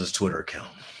Chris Jones' Twitter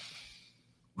account,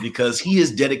 because he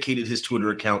has dedicated his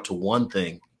Twitter account to one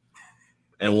thing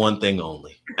and one thing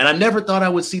only. And I never thought I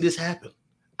would see this happen.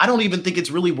 I don't even think it's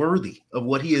really worthy of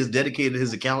what he has dedicated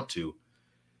his account to.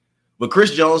 But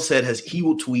Chris Jones said he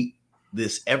will tweet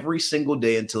this every single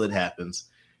day until it happens,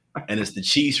 and it's the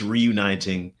Chiefs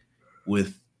reuniting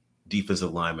with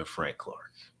defensive lineman Frank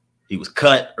Clark. He was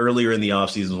cut earlier in the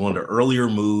offseason, one of the earlier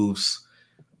moves,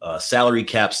 salary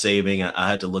cap saving. I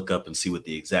had to look up and see what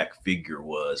the exact figure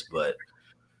was, but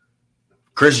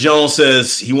Chris Jones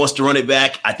says he wants to run it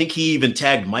back. I think he even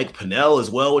tagged Mike Pennell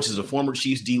as well, which is a former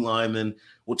Chiefs D lineman.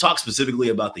 We'll talk specifically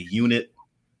about the unit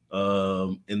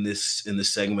in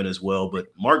this segment as well. But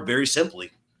Mark, very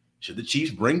simply, should the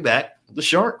Chiefs bring back the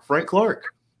Shark, Frank Clark?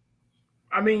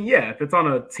 I mean, yeah, if it's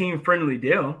on a team-friendly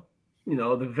deal,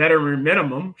 the veteran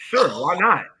minimum, sure, why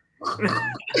not?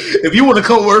 If you want to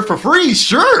come work for free,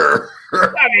 sure.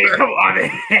 I mean, come on,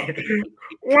 man.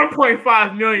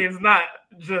 1.5 million is not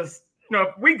just,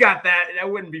 if we got that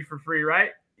wouldn't be for free,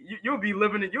 right? You'll be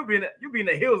living you'll be in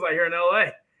the hills out here in LA.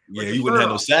 Yeah, you wouldn't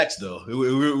have no sacks though. It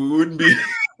wouldn't be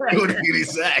any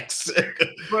sacks.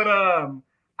 But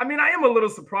I mean, I am a little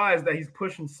surprised that he's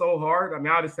pushing so hard. I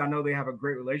mean, obviously, I know they have a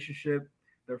great relationship.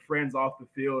 They're friends off the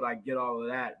field. I get all of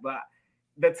that. But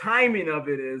the timing of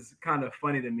it is kind of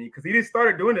funny to me, because he just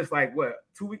started doing this like, what,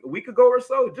 a week ago or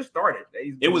so? It just started.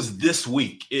 It was this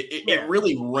week. It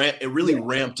really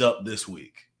ramped up this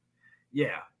week.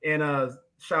 Yeah. And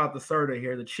shout out to Serta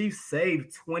here. The Chiefs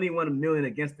saved $21 million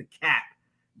against the cap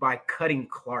by cutting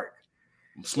Clark.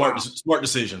 Smart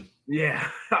decision. Yeah,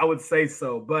 I would say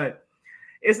so. But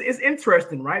it's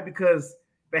interesting, right? Because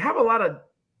they have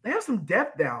some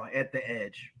depth down at the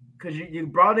edge. Because you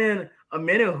brought in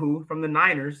Omenihu from the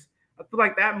Niners. I feel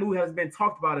like that move has been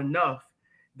talked about enough.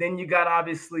 Then you got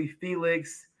obviously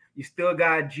Felix. You still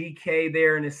got GK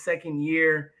there in his second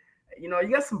year. You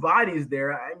got some bodies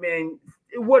there. I mean,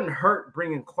 it wouldn't hurt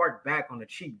bringing Clark back on a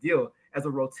cheap deal as a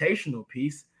rotational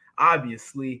piece,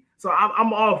 obviously. So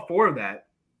I'm all for that.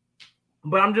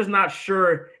 But I'm just not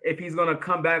sure if he's going to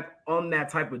come back on that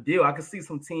type of deal. I could see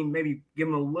some team maybe give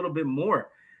him a little bit more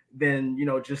than,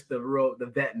 just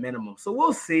the vet minimum. So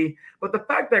we'll see. But the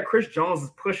fact that Chris Jones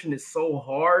is pushing it so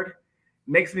hard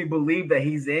makes me believe that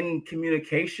he's in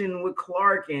communication with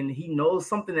Clark and he knows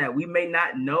something that we may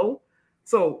not know.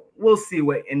 So we'll see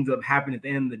what ends up happening at the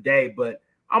end of the day. But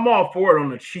I'm all for it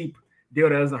on a cheap deal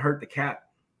that doesn't hurt the cap.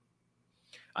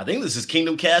 I think this is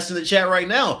Kingdom Cast in the chat right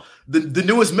now. The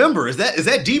newest member is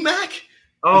that D-Mac?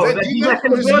 Oh, is that D-Mac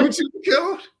on his YouTube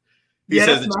account? He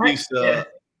says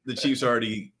the Chiefs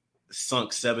already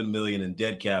sunk $7 million in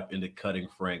dead cap into cutting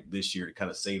Frank this year to kind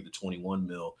of save the $21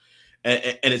 million.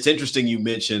 And it's interesting you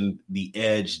mentioned the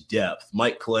edge depth.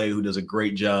 Mike Clay, who does a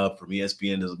great job from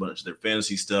ESPN, does a bunch of their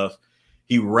fantasy stuff.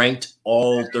 He ranked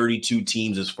all 32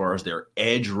 teams as far as their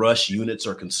edge rush units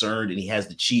are concerned, and he has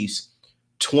the Chiefs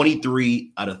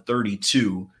 23 out of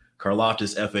 32.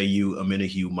 Karlaftis, FAU,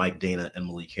 Amenahue, Mike Dana, and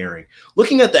Malik Herring.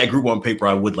 Looking at that group on paper,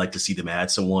 I would like to see them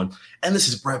add someone. And this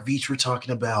is Brett Veach we're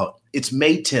talking about. It's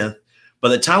May 10th. By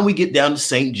the time we get down to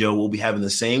St. Joe, we'll be having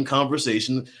the same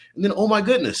conversation. And then, oh my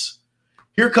goodness,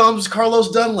 here comes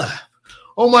Carlos Dunlap.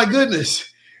 Oh my goodness,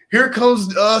 here comes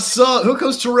Terrell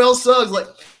Suggs. Like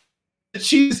the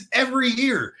Chiefs every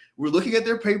year. We're looking at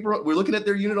their paper. We're looking at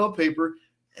their unit on paper.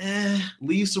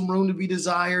 Leave some room to be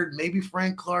desired. Maybe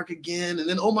Frank Clark again. And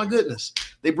then, oh my goodness,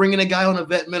 they bring in a guy on a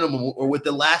vet minimum or with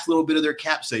the last little bit of their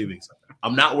cap savings.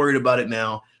 I'm not worried about it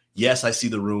now. Yes, I see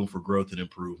the room for growth and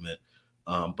improvement.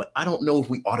 But I don't know if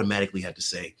we automatically have to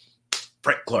say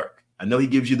Frank Clark. I know he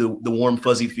gives you the warm,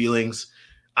 fuzzy feelings.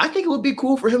 I think it would be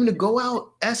cool for him to go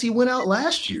out as he went out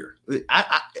last year.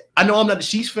 I know I'm not a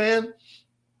Chiefs fan.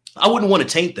 I wouldn't want to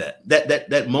taint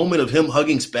that moment of him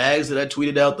hugging Spags that I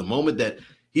tweeted out, the moment that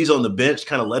he's on the bench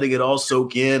kind of letting it all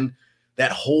soak in,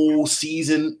 that whole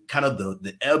season, kind of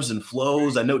the ebbs and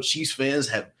flows. I know Chiefs fans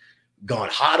have gone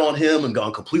hot on him and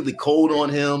gone completely cold on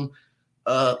him.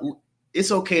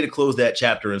 It's okay to close that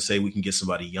chapter and say we can get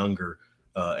somebody younger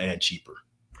and cheaper.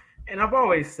 And I've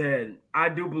always said, I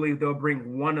do believe they'll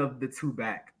bring one of the two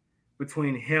back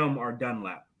between him or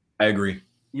Dunlap. I agree.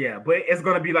 Yeah, but it's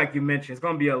going to be like you mentioned. It's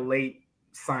going to be a late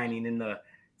signing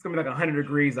it's going to be like 100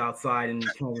 degrees outside in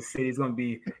Kansas City. It's going to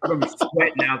be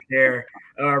sweating out there,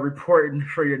 reporting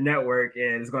for your network,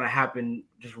 and it's going to happen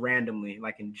just randomly,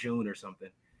 like in June or something.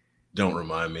 Don't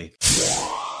remind me.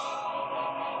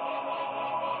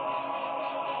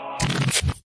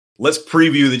 Let's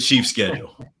preview the Chiefs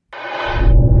schedule.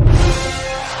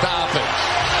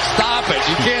 Stop it.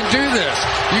 You can't do this.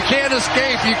 You can't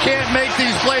escape. You can't make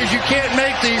these plays. You can't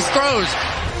make these throws.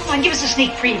 Come on, give us a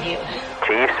sneak preview.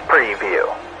 Chiefs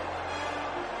preview.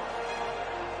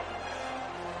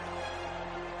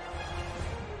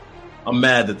 I'm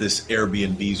mad that this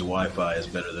Airbnb's Wi-Fi is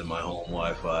better than my home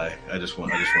Wi-Fi. I just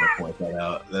want to point that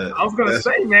out. I was going to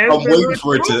say, man. I'm waiting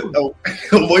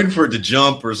for it to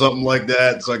jump or something like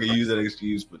that so I can use that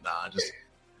excuse. But nah,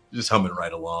 just humming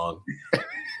right along.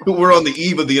 We're on the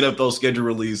eve of the NFL schedule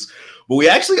release, but we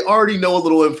actually already know a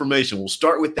little information. We'll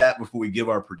start with that before we give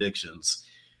our predictions.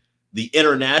 The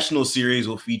international series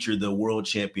will feature the world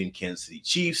champion Kansas City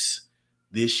Chiefs.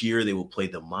 This year, they will play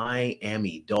the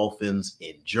Miami Dolphins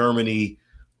in Germany.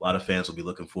 A lot of fans will be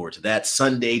looking forward to that.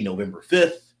 Sunday, November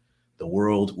 5th, the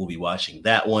world will be watching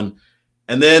that one.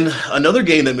 And then another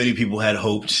game that many people had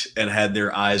hoped and had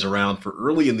their eyes around for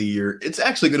early in the year. It's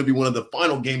actually going to be one of the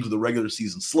final games of the regular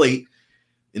season slate.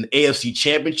 An AFC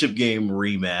Championship game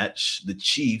rematch, the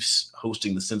Chiefs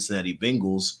hosting the Cincinnati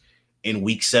Bengals in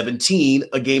Week 17,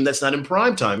 a game that's not in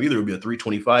prime time either. It'll be a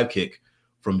 3:25 kick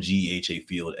from GEHA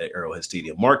Field at Arrowhead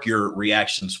Stadium. Mark your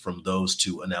reactions from those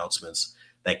two announcements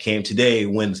that came today,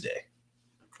 Wednesday.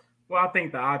 Well, I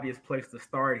think the obvious place to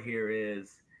start here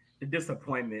is the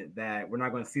disappointment that we're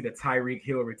not going to see the Tyreek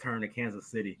Hill return to Kansas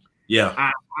City.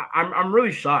 Yeah, I'm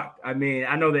really shocked. I mean,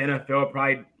 I know the NFL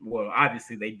probably, well,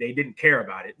 obviously they didn't care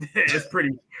about it. It's pretty.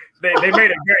 They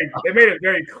made it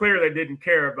very clear they didn't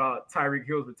care about Tyreek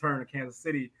Hill's return to Kansas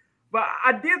City. But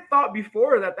I did thought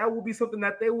before that would be something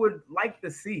that they would like to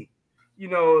see. You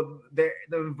know, the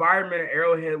environment at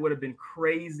Arrowhead would have been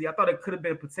crazy. I thought it could have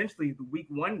been potentially the Week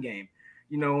 1 game.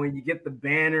 You know, when you get the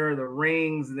banner, the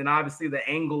rings, and then obviously the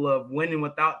angle of winning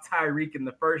without Tyreek in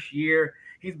the first year.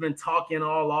 He's been talking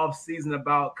all offseason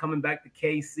about coming back to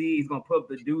KC. He's going to put up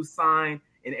the do sign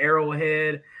in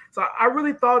Arrowhead. So I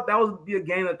really thought that would be a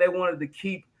game that they wanted to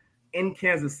keep in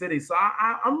Kansas City. So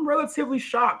I'm relatively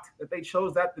shocked that they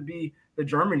chose that to be the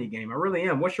Germany game. I really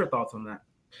am. What's your thoughts on that?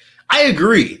 I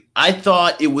agree. I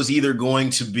thought it was either going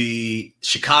to be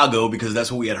Chicago because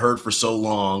that's what we had heard for so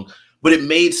long, but it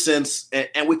made sense.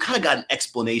 And we kind of gotten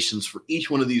explanations for each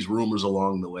one of these rumors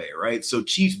along the way, right? So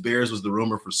Chiefs Bears was the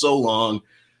rumor for so long.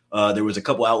 There was a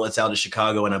couple outlets out of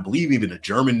Chicago, and I believe even a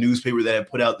German newspaper that had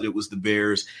put out that it was the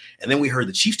Bears. And then we heard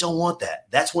the Chiefs don't want that.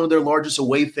 That's one of their largest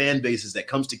away fan bases that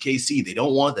comes to KC. They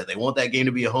don't want that. They want that game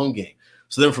to be a home game.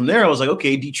 So then from there, I was like,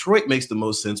 okay, Detroit makes the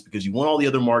most sense because you won all the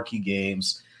other marquee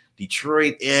games.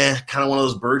 Detroit, kind of one of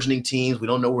those burgeoning teams. We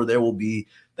don't know where there will be.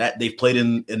 That they've played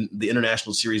in the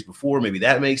international series before. Maybe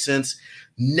that makes sense.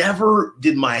 Never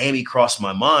did Miami cross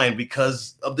my mind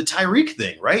because of the Tyreek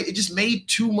thing, right? It just made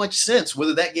too much sense.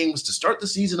 Whether that game was to start the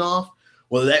season off,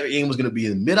 whether that game was going to be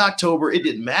in mid-October, it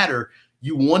didn't matter.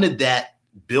 You wanted that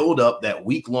build up, that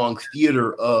week-long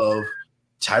theater of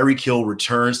Tyreek Hill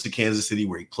returns to Kansas City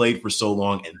where he played for so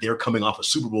long, and they're coming off a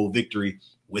Super Bowl victory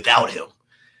without him.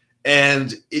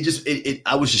 And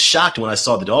I was just shocked when I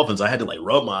saw the Dolphins. I had to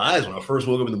rub my eyes when I first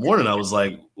woke up in the morning. I was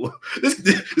like, is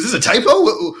this a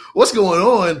typo? What's going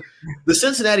on? The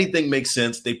Cincinnati thing makes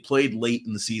sense. They played late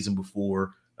in the season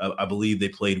before. I believe they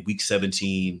played week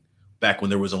 17 back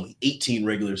when there was only 18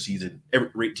 regular season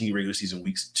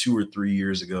weeks 2 or 3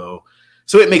 years ago.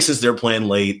 So it makes sense they're playing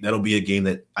late. That'll be a game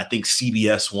that I think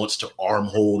CBS wants to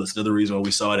armhole. That's another reason why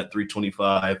we saw it at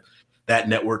 325. That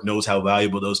network knows how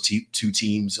valuable those two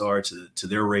teams are to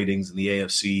their ratings in the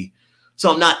AFC.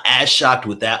 So I'm not as shocked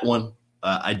with that one.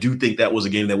 I do think that was a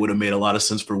game that would have made a lot of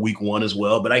sense for week 1 as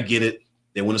well, but I get it.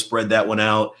 They want to spread that one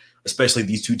out, especially if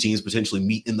these two teams potentially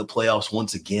meet in the playoffs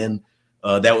once again.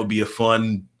 That would be a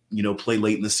fun, play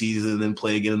late in the season and then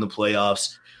play again in the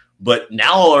playoffs. But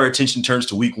now all our attention turns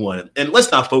to week 1. And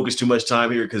let's not focus too much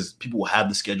time here because people will have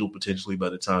the schedule potentially by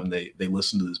the time they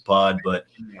listen to this pod. But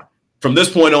from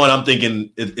this point on, I'm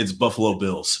thinking it's Buffalo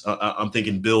Bills. I'm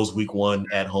thinking Bills week 1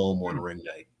 at home on ring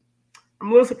night. I'm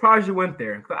a little surprised you went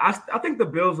there. I think the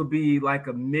Bills will be like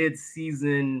a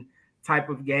mid-season type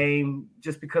of game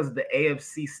just because of the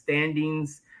AFC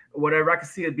standings or whatever. I could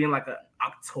see it being like an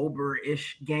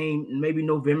October-ish game, maybe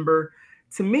November.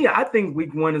 To me, I think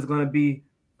week 1 is going to be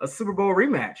a Super Bowl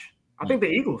rematch. I think the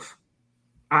Eagles.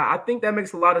 I think that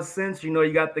makes a lot of sense.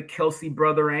 You got the Kelsey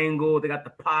brother angle. They got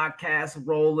the podcast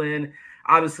rolling.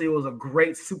 Obviously, it was a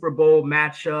great Super Bowl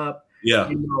matchup. Yeah.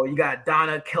 You got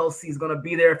Donna Kelsey's going to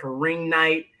be there for ring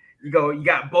night. You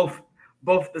got both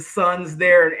the sons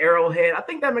there in Arrowhead. I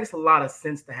think that makes a lot of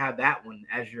sense to have that one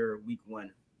as your week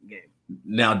 1 game.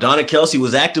 Now, Donna Kelsey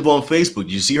was active on Facebook.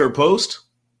 Did you see her post?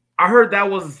 I heard that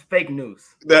was fake news.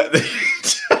 That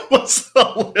was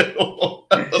a little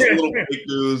fake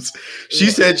news. She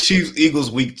said Chiefs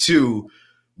Eagles week 2,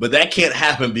 but that can't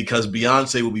happen because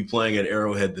Beyonce will be playing at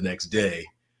Arrowhead the next day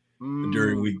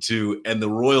during week 2. And the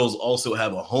Royals also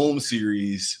have a home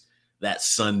series that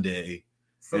Sunday.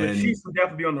 So the Chiefs will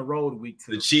definitely be on the road week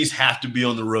 2. The Chiefs have to be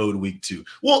on the road week 2.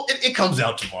 Well, it comes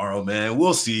out tomorrow, man.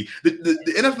 We'll see. The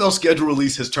NFL schedule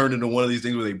release has turned into one of these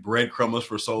things where they breadcrumb us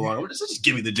for so long. Just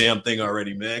give me the damn thing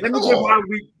already, man.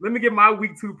 Let me get my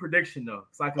week 2 prediction though.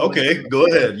 So okay, go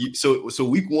ahead. So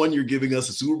week 1, you're giving us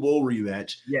a Super Bowl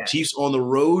rematch. Yeah. Chiefs on the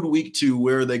road week 2.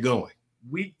 Where are they going?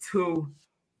 Week 2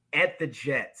 at the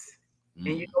Jets. And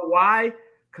you know why?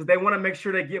 Because they want to make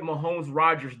sure they get Mahomes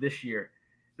Rodgers this year.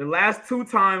 The last 2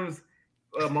 times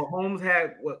Mahomes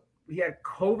had he had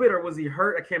COVID or was he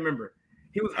hurt? I can't remember.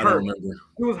 He was hurt. I don't remember.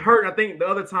 He was hurt. I think the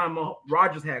other time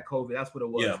Rodgers had COVID. That's what it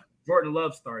was. Yeah. Jordan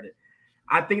Love started.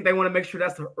 I think they want to make sure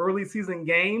that's an early season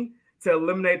game to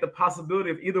eliminate the possibility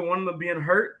of either one of them being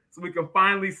hurt so we can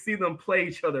finally see them play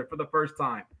each other for the first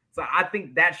time. So I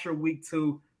think that's your week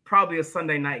 2, probably a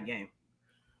Sunday night game.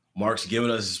 Mark's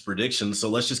giving us his predictions, so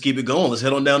let's just keep it going. Let's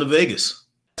head on down to Vegas.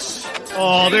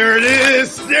 Oh, there it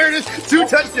is. There it is. 2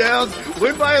 touchdowns.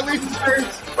 Win by at least 2.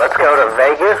 Let's go to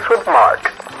Vegas with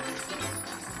Mark.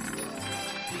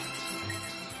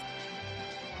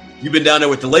 You've been down there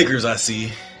with the Lakers, I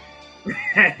see.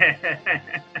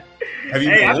 Have you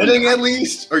been winning at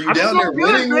least? Are you down there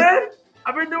winning? Man.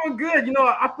 I've been doing good.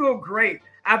 I feel great.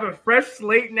 I have a fresh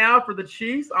slate now for the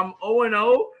Chiefs. I'm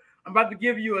 0-0. I'm about to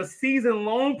give you a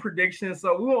season-long prediction,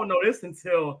 so we won't know this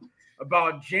until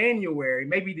about January,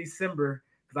 maybe December,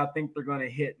 because I think they're going to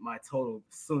hit my total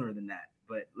sooner than that.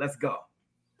 But let's go.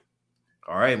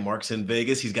 All right, Mark's in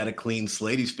Vegas. He's got a clean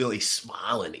slate. He's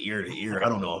smiling ear to ear. I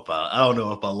don't know if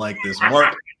I like this.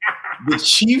 Mark, the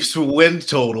Chiefs win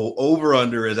total over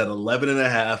under is at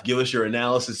 11.5. Give us your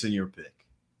analysis and your pick.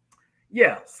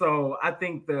 Yeah, so I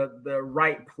think the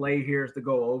right play here is to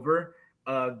go over.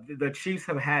 The Chiefs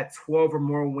have had 12 or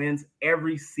more wins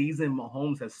every season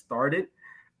Mahomes has started.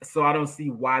 So I don't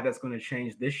see why that's going to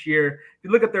change this year. If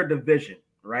you look at their division,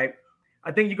 right,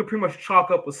 I think you could pretty much chalk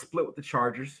up a split with the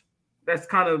Chargers. That's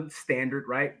kind of standard,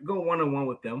 right? Go 1-1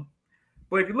 with them.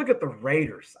 But if you look at the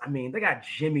Raiders, I mean, they got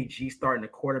Jimmy G starting the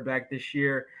quarterback this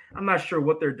year. I'm not sure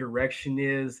what their direction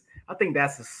is. I think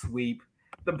that's a sweep.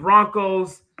 The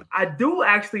Broncos, I do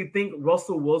actually think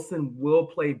Russell Wilson will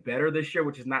play better this year,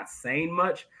 which is not saying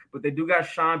much, but they do got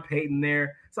Sean Payton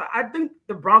there. So I think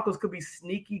the Broncos could be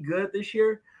sneaky good this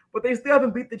year, but they still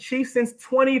haven't beat the Chiefs since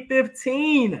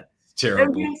 2015.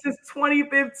 Terrible. They've been since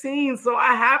 2015. So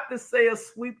I have to say a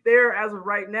sweep there as of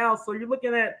right now. So you're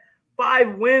looking at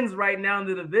 5 wins right now in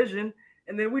the division.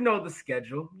 And then we know the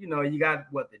schedule. You know, you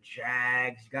got the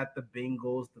Jags, you got the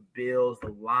Bengals, the Bills,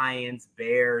 the Lions,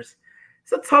 Bears.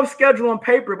 It's a tough schedule on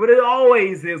paper, but it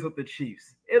always is with the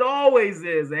Chiefs. It always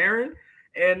is, Aaron.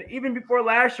 And even before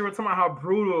last year, we're talking about how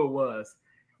brutal it was.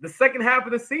 The second half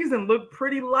of the season looked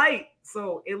pretty light.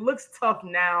 So it looks tough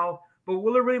now, but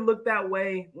will it really look that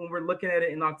way when we're looking at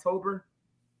it in October?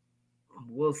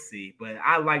 We'll see. But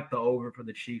I like the over for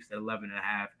the Chiefs at 11.5.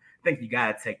 I think you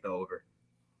got to take the over.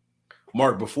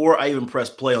 Mark, before I even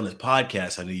pressed play on this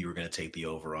podcast, I knew you were going to take the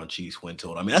over on Chiefs win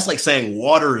total. I mean, that's like saying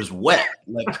water is wet.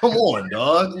 Like, come on,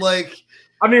 dog. Like,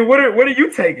 I mean, what are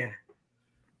you taking?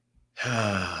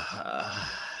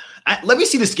 Let me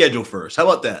see the schedule first. How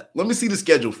about that? Let me see the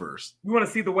schedule first. You want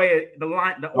to see the way I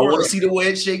want to see the way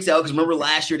it shakes out, because remember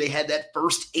last year they had that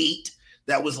first 8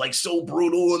 that was like so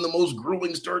brutal and the most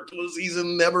grueling start to a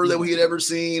season ever that we had ever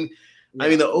seen. Yeah. I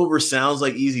mean, the over sounds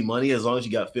like easy money as long as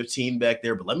you got 15 back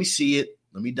there, but let me see it.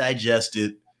 Let me digest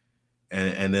it,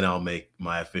 and then I'll make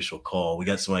my official call. We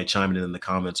got somebody chiming in the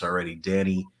comments already.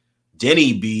 Denny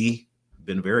B,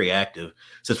 been very active,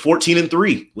 says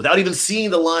 14-3 without even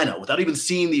seeing the lineup, without even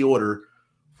seeing the order.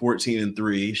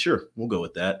 14-3. Sure, we'll go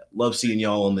with that. Love seeing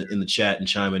y'all in the chat and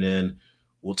chiming in.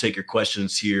 We'll take your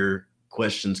questions here.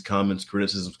 Questions, comments,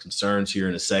 criticisms, concerns here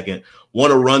in a second.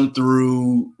 Want to run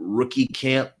through rookie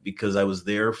camp because I was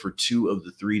there for 2 of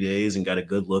the 3 days and got a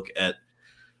good look at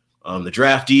the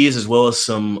draftees as well as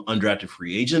some undrafted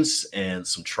free agents and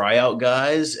some tryout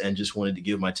guys, and just wanted to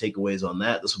give my takeaways on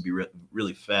that. This will be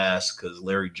really fast because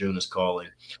Larry June is calling.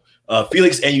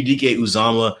 Felix Anudike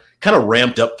Uzama kind of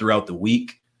ramped up throughout the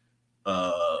week.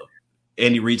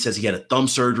 Andy Reid says he had a thumb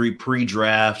surgery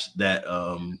pre-draft that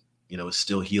is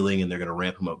still healing, and they're going to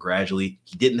ramp him up gradually.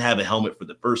 He didn't have a helmet for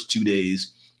the first 2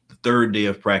 days. The third day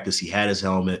of practice, he had his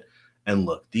helmet. And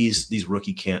look, these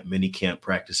rookie camp, mini camp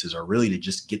practices are really to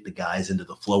just get the guys into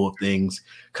the flow of things,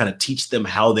 kind of teach them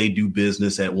how they do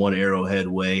business at One Arrowhead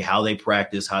way, how they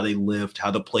practice, how they lift,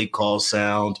 how the play calls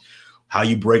sound, how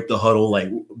you break the huddle, like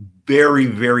very,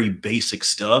 very basic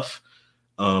stuff.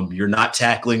 You're not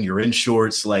tackling, you're in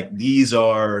shorts. Like these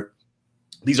are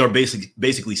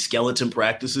basically skeleton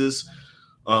practices.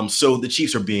 So the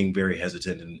Chiefs are being very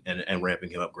hesitant and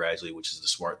ramping him up gradually, which is the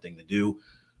smart thing to do.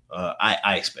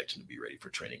 I expect him to be ready for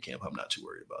training camp. I'm not too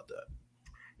worried about that.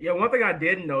 Yeah, one thing I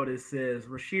did notice is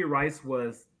Rashee Rice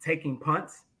was taking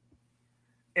punts.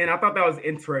 And I thought that was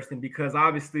interesting because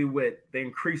obviously with the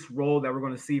increased role that we're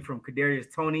going to see from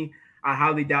Kadarius Toney, I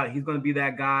highly doubt he's going to be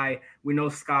that guy. We know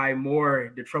Sky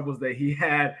Moore, the troubles that he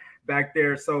had back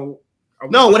there. So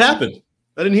what happened?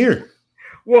 I didn't hear.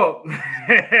 Well,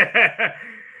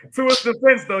 to his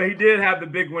defense, though, he did have the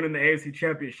big one in the AFC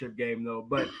Championship game, though.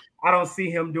 But I don't see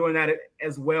him doing that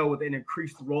as well with an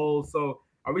increased role. So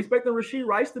are we expecting Rashee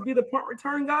Rice to be the punt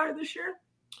return guy this year?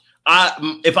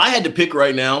 If I had to pick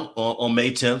right now on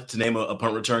May 10th to name a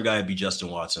punt return guy, it'd be Justin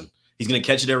Watson. He's going to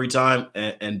catch it every time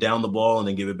and down the ball and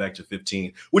then give it back to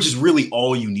 15, which is really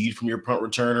all you need from your punt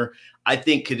returner. I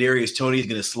think Kadarius Toney is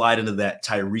going to slide into that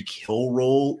Tyreek Hill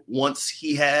role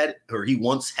he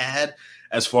once had,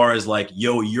 as far as like,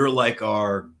 yo, you're like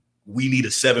we need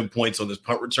a 7 points on this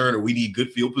punt return, or we need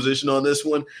good field position on this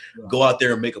one. Yeah. Go out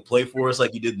there and make a play for us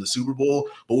like you did in the Super Bowl.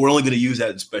 But we're only going to use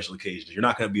that in special occasions. You're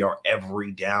not going to be our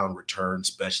every down return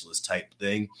specialist type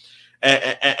thing.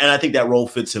 And I think that role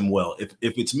fits him well. If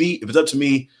it's up to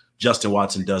me, Justin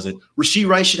Watson does it. Rashee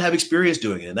Rice should have experience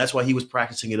doing it, and that's why he was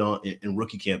practicing it in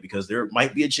rookie camp, because there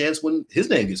might be a chance when his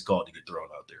name gets called to get thrown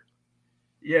out there.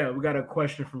 Yeah, we got a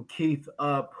question from Keith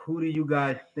up. Who do you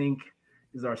guys think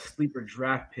is our sleeper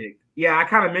draft pick? Yeah, I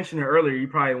kind of mentioned it earlier. You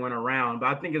probably went around,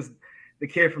 but I think it's the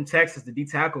kid from Texas, the D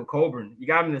tackle Coburn. You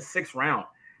got him in the 6th round.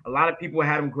 A lot of people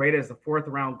had him graded as a 4th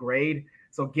round grade.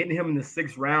 So getting him in the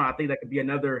 6th round, I think that could be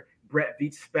another Brett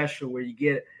Veach special where you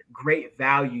get great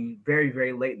value very,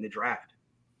 very late in the draft.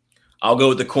 I'll go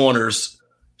with the corners.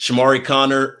 Shamari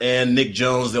Connor and Nick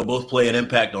Jones, they'll both play an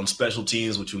impact on special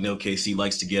teams, which we know KC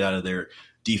likes to get out of their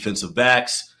defensive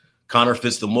backs. Connor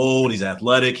fits the mold. He's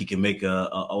athletic. He can make a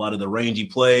lot of the rangy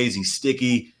plays. He's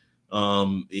sticky.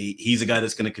 He's a guy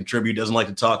that's going to contribute, doesn't like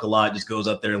to talk a lot, just goes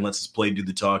out there and lets his play do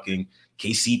the talking.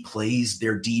 KC plays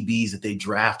their DBs that they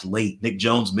draft late. Nick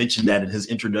Jones mentioned that in his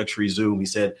introductory Zoom. He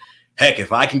said, heck,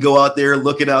 if I can go out there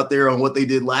looking out there on what they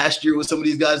did last year with some of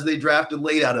these guys that they drafted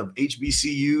late out of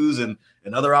HBCUs and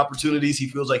other opportunities, he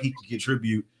feels like he can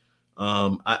contribute.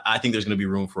 I think there's going to be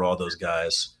room for all those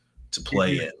guys to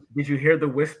play in. Did you hear the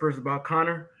whispers about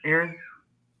Connor, Aaron?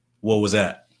 What was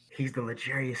that? He's the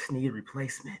L'Jarius Sneed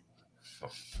replacement.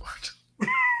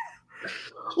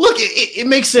 Look, it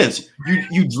makes sense.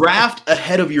 You draft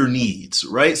ahead of your needs,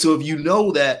 right? So if you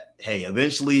know that, hey,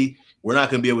 eventually we're not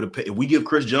going to be able to pay. If we give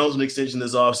Chris Jones an extension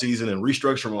this offseason and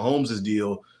restructure Mahomes'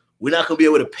 deal, we're not going to be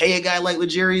able to pay a guy like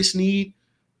L'Jarius Sneed.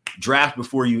 Draft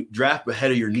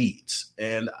ahead of your needs.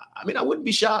 And I mean, I wouldn't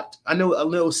be shocked. I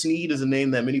know Sneed is a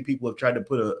name that many people have tried to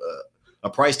put a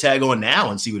price tag on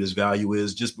now and see what his value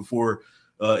is just before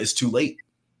it's too late.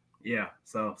 Yeah,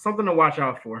 so something to watch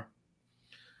out for.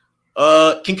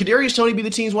 Can Kadarius Toney be the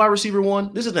team's wide receiver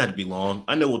one? This doesn't have to be long.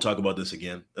 I know we'll talk about this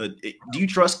again. Do you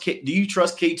trust KT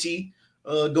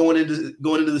going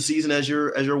into the season as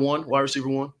your one wide receiver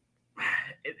one?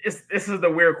 This is the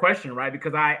weird question, right?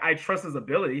 Because I trust his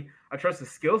ability. I trust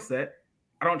his skill set.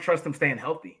 I don't trust him staying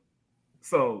healthy.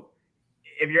 So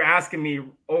if you're asking me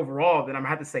overall, then I'm going to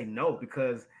have to say no,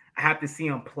 because I have to see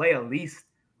him play at least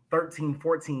 13,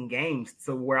 14 games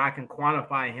to where I can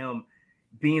quantify him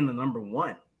being the number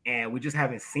one. And we just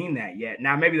haven't seen that yet.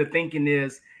 Now, maybe the thinking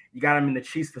is you got him in the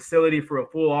Chiefs facility for a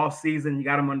full off season. You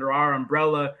got him under our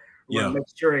umbrella. We're going to make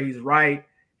sure he's right.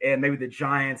 And maybe the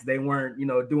Giants, they weren't,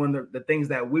 doing the things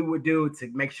that we would do to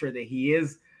make sure that he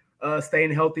is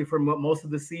staying healthy for most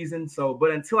of the season. So, but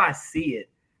until I see it,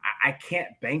 I can't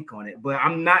bank on it. But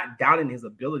I'm not doubting his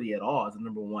ability at all as a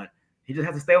number one. He just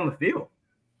has to stay on the field.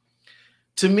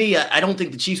 To me, I don't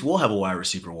think the Chiefs will have a wide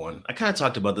receiver one. I kind of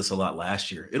talked about this a lot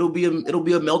last year. It'll be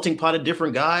a melting pot of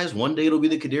different guys. One day it'll be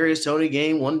the Kadarius Toney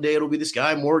game. One day it'll be the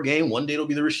Sky Moore game. One day it'll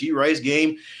be the Rashee Rice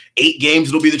game. 8 games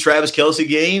it'll be the Travis Kelce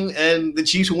game, and the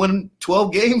Chiefs will win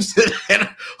 12 games and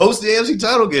host the AFC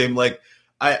title game. Like,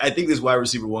 I think this wide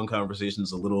receiver one conversation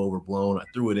is a little overblown. I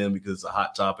threw it in because it's a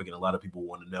hot topic and a lot of people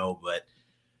want to know, but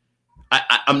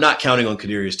I'm not counting on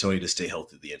Kadarius Toney to stay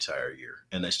healthy the entire year,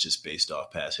 and that's just based off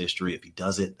past history. If he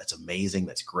does it, that's amazing.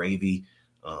 That's gravy.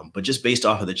 But just based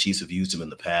off of the Chiefs have used him in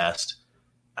the past,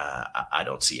 I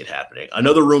don't see it happening.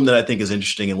 Another room that I think is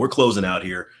interesting, and we're closing out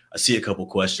here. I see a couple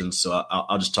questions, so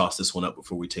I'll just toss this one up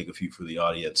before we take a few for the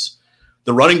audience.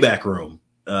 The running back room.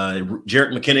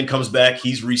 Jerick McKinnon comes back.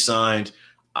 He's re-signed.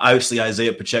 Obviously,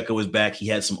 Isaiah Pacheco is back. He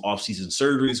had some offseason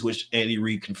surgeries, which Andy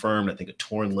Reid confirmed. I think a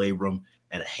torn labrum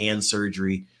and a hand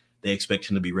surgery. They expect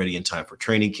him to be ready in time for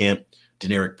training camp.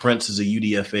 Deneric Prince is a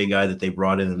UDFA guy that they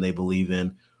brought in and they believe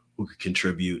in, who could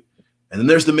contribute. And then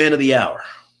there's the man of the hour.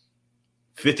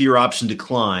 5th-year option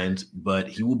declined, but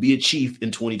he will be a Chief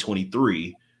in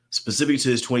 2023. Specific to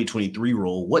his 2023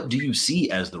 role, what do you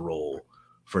see as the role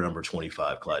for number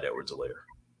 25, Clyde Edwards-Helaire?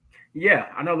 Yeah,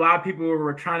 I know a lot of people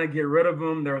were trying to get rid of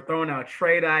him. They were throwing out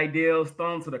trade ideas,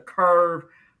 throwing to the curve,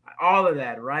 all of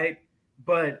that, right?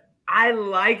 But I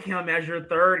like him as your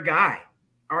third guy,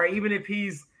 or even if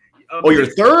he's your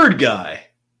third guy.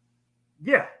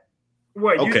 Yeah.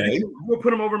 What? Okay. We'll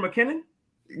put him over McKinnon.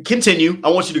 Continue. I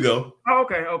want you to go. Oh,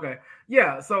 okay.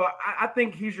 Yeah. So I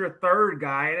think he's your third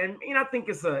guy, and I think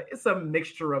it's a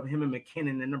mixture of him and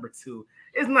McKinnon in number 2.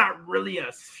 It's not really a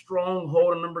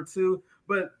stronghold in number 2,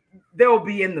 but they'll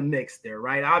be in the mix there,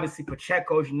 right? Obviously,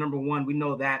 Pacheco's your number 1. We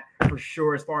know that for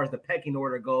sure as far as the pecking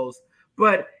order goes,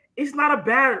 but it's not a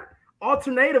bad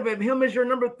alternative of him as your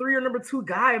number 3 or number 2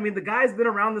 guy. I mean, the guy's been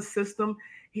around the system.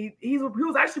 He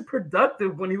was actually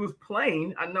productive when he was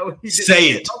playing. I know he didn't say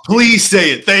it. Please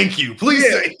say it. Thank you. Please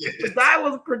say it. The guy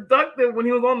was productive when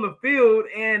he was on the field,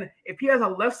 and if he has a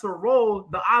lesser role,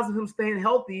 the odds of him staying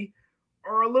healthy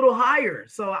are a little higher.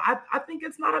 So I think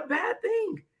it's not a bad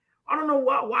thing. I don't know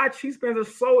why Chiefs fans are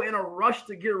so in a rush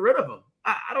to get rid of him.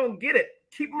 I don't get it.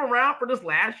 Keep him around for this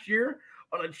last year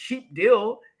on a cheap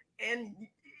deal, and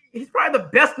he's probably the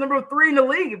best number 3 in the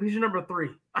league if he's your number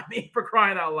 3. I mean, for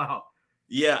crying out loud.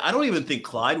 Yeah, I don't even think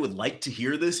Clyde would like to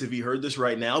hear this if he heard this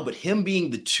right now, but him being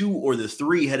the 2 or the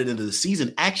 3 headed into the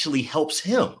season actually helps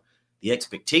him. The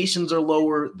expectations are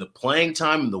lower, the playing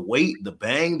time, the weight, the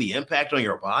bang, the impact on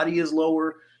your body is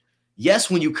lower. Yes,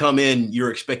 when you come in,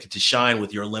 you're expected to shine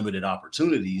with your limited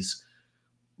opportunities,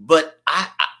 but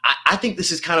I think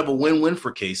this is kind of a win-win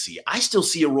for KC. I still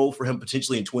see a role for him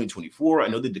potentially in 2024. I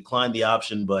know they declined the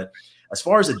option, but as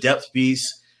far as a depth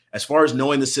piece, as far as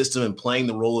knowing the system and playing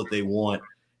the role that they want,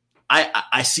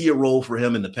 I see a role for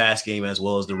him in the pass game as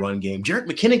well as the run game. Jerick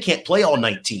McKinnon can't play all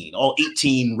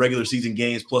 18 regular season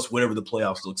games plus whatever the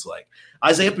playoffs looks like.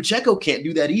 Isaiah Pacheco can't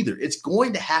do that either. It's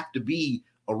going to have to be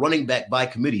a running back by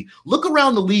committee. Look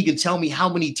around the league and tell me how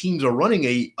many teams are running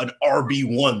an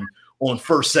RB1 on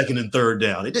 1st, 2nd, and 3rd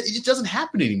down. It just doesn't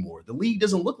happen anymore. The league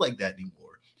doesn't look like that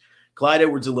anymore. Clyde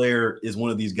Edwards-Helaire is one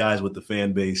of these guys with the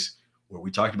fan base where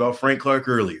we talked about Frank Clark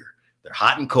earlier. They're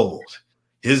hot and cold.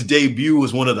 His debut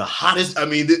was one of the hottest. I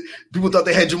mean, people thought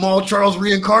they had Jamal Charles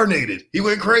reincarnated. He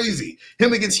went crazy.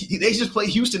 They just played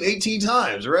Houston 18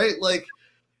 times, right? Like,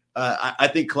 I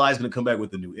think Clyde's going to come back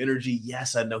with a new energy.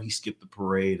 Yes, I know he skipped the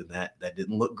parade, and that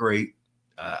didn't look great.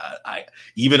 I,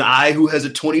 who has a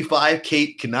 25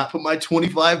 cape, cannot put my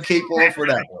 25 cape on for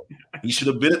that one. He should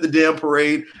have been at the damn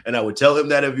parade, and I would tell him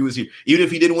that if he was here. Even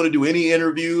if he didn't want to do any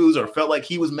interviews or felt like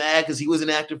he was mad because he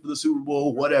wasn't active for the Super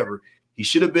Bowl, whatever, he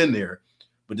should have been there.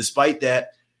 But despite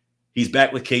that, he's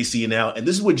back with KC now. And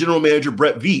this is what General Manager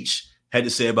Brett Veach had to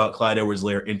say about Clyde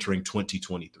Edwards-Helaire entering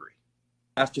 2023.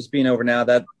 After just being over now,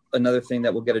 that's another thing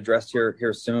that will get addressed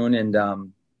here soon.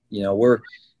 And,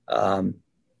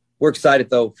 we're excited,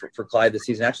 though, for Clyde this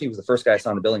season. Actually, he was the first guy I saw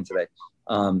in the building today,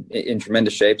 in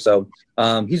tremendous shape. So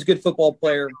he's a good football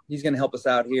player. He's going to help us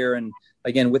out here. And,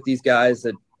 again, with these guys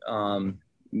that,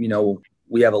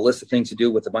 we have a list of things to do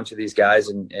with a bunch of these guys.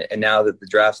 And now that the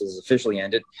draft has officially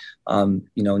ended, in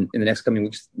the next coming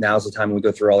weeks, now's the time when we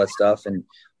go through all that stuff and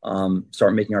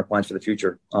start making our plans for the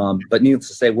future. But needless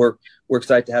to say, we're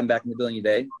excited to have him back in the building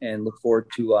today and look forward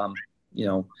to,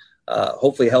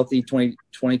 hopefully a healthy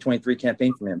 2023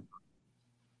 campaign from him.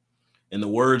 In the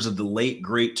words of the late,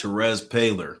 great Terez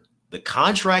Paylor, the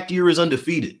contract year is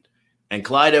undefeated, and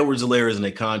Clyde Edwards-Helaire is in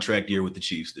a contract year with the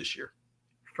Chiefs this year.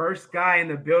 First guy in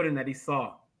the building that he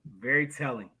saw. Very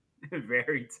telling.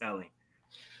 Very telling.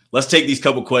 Let's take these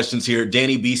couple questions here.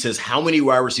 Danny B says, how many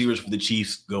wide receivers for the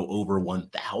Chiefs go over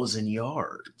 1,000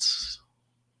 yards?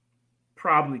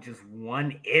 Probably just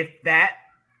one, if that.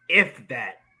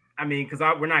 I mean, because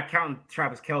we're not counting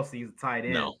Travis Kelce. He's a tight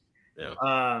end. No.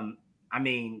 Yeah. I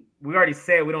mean, we already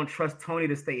said we don't trust Tony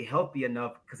to stay healthy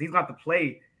enough because he's got to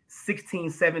play 16,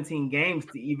 17 games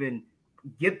to even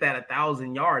get that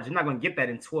 1,000 yards. You're not going to get that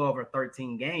in 12 or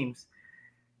 13 games.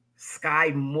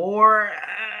 Sky Moore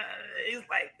is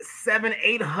like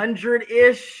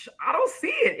 700-800-ish. I don't see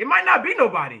it. It might not be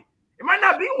nobody. It might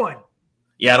not be one.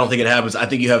 Yeah, I don't think it happens. I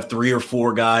think you have 3 or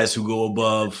 4 guys who go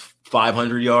above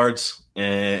 500 yards.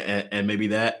 And maybe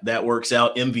that works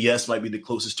out. MVS might be the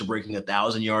closest to breaking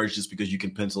 1,000 yards just because you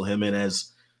can pencil him in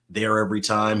as there every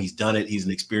time. He's done it. He's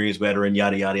an experienced veteran,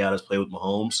 yada, yada, yada, has played with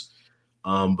Mahomes.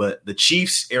 But the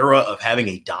Chiefs' era of having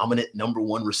a dominant number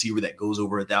one receiver that goes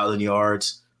over 1,000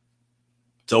 yards,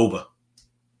 it's over.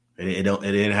 It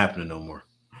ain't happening no more.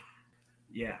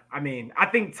 Yeah, I mean, I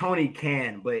think Tony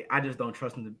can, but I just don't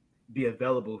trust him to be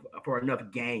available for enough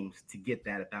games to get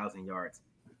that 1,000 yards.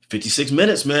 56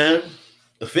 minutes, man.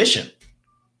 Efficient.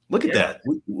 Look at that.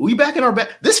 We back in our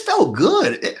back. This felt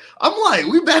good. I'm like,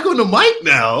 we back on the mic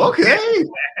now. Okay.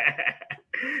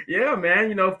 Yeah,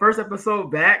 man. First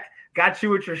episode back. Got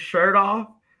you with your shirt off.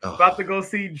 Oh. About to go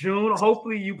see June.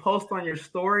 Hopefully you post on your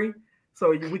story so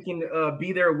we can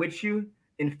be there with you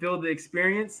and feel the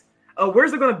experience.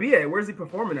 Where's it going to be at? Where's he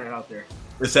performing at out there?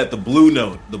 It's at the Blue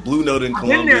Note. The Blue Note in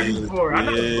Columbia. I've been there before. I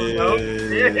know the Blue Note.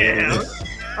 Yeah.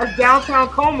 That's downtown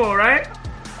Como, right?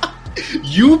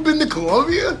 You've been to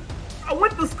Columbia? I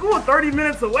went to school 30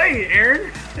 minutes away,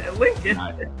 Aaron, at Lincoln.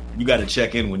 You got to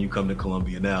check in when you come to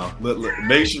Columbia now.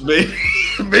 Make sure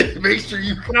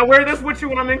you. Can I wear this with you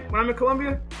when I'm in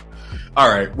Columbia? All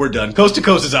right, we're done. Coast to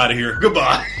Coast is out of here.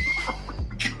 Goodbye.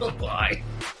 Goodbye.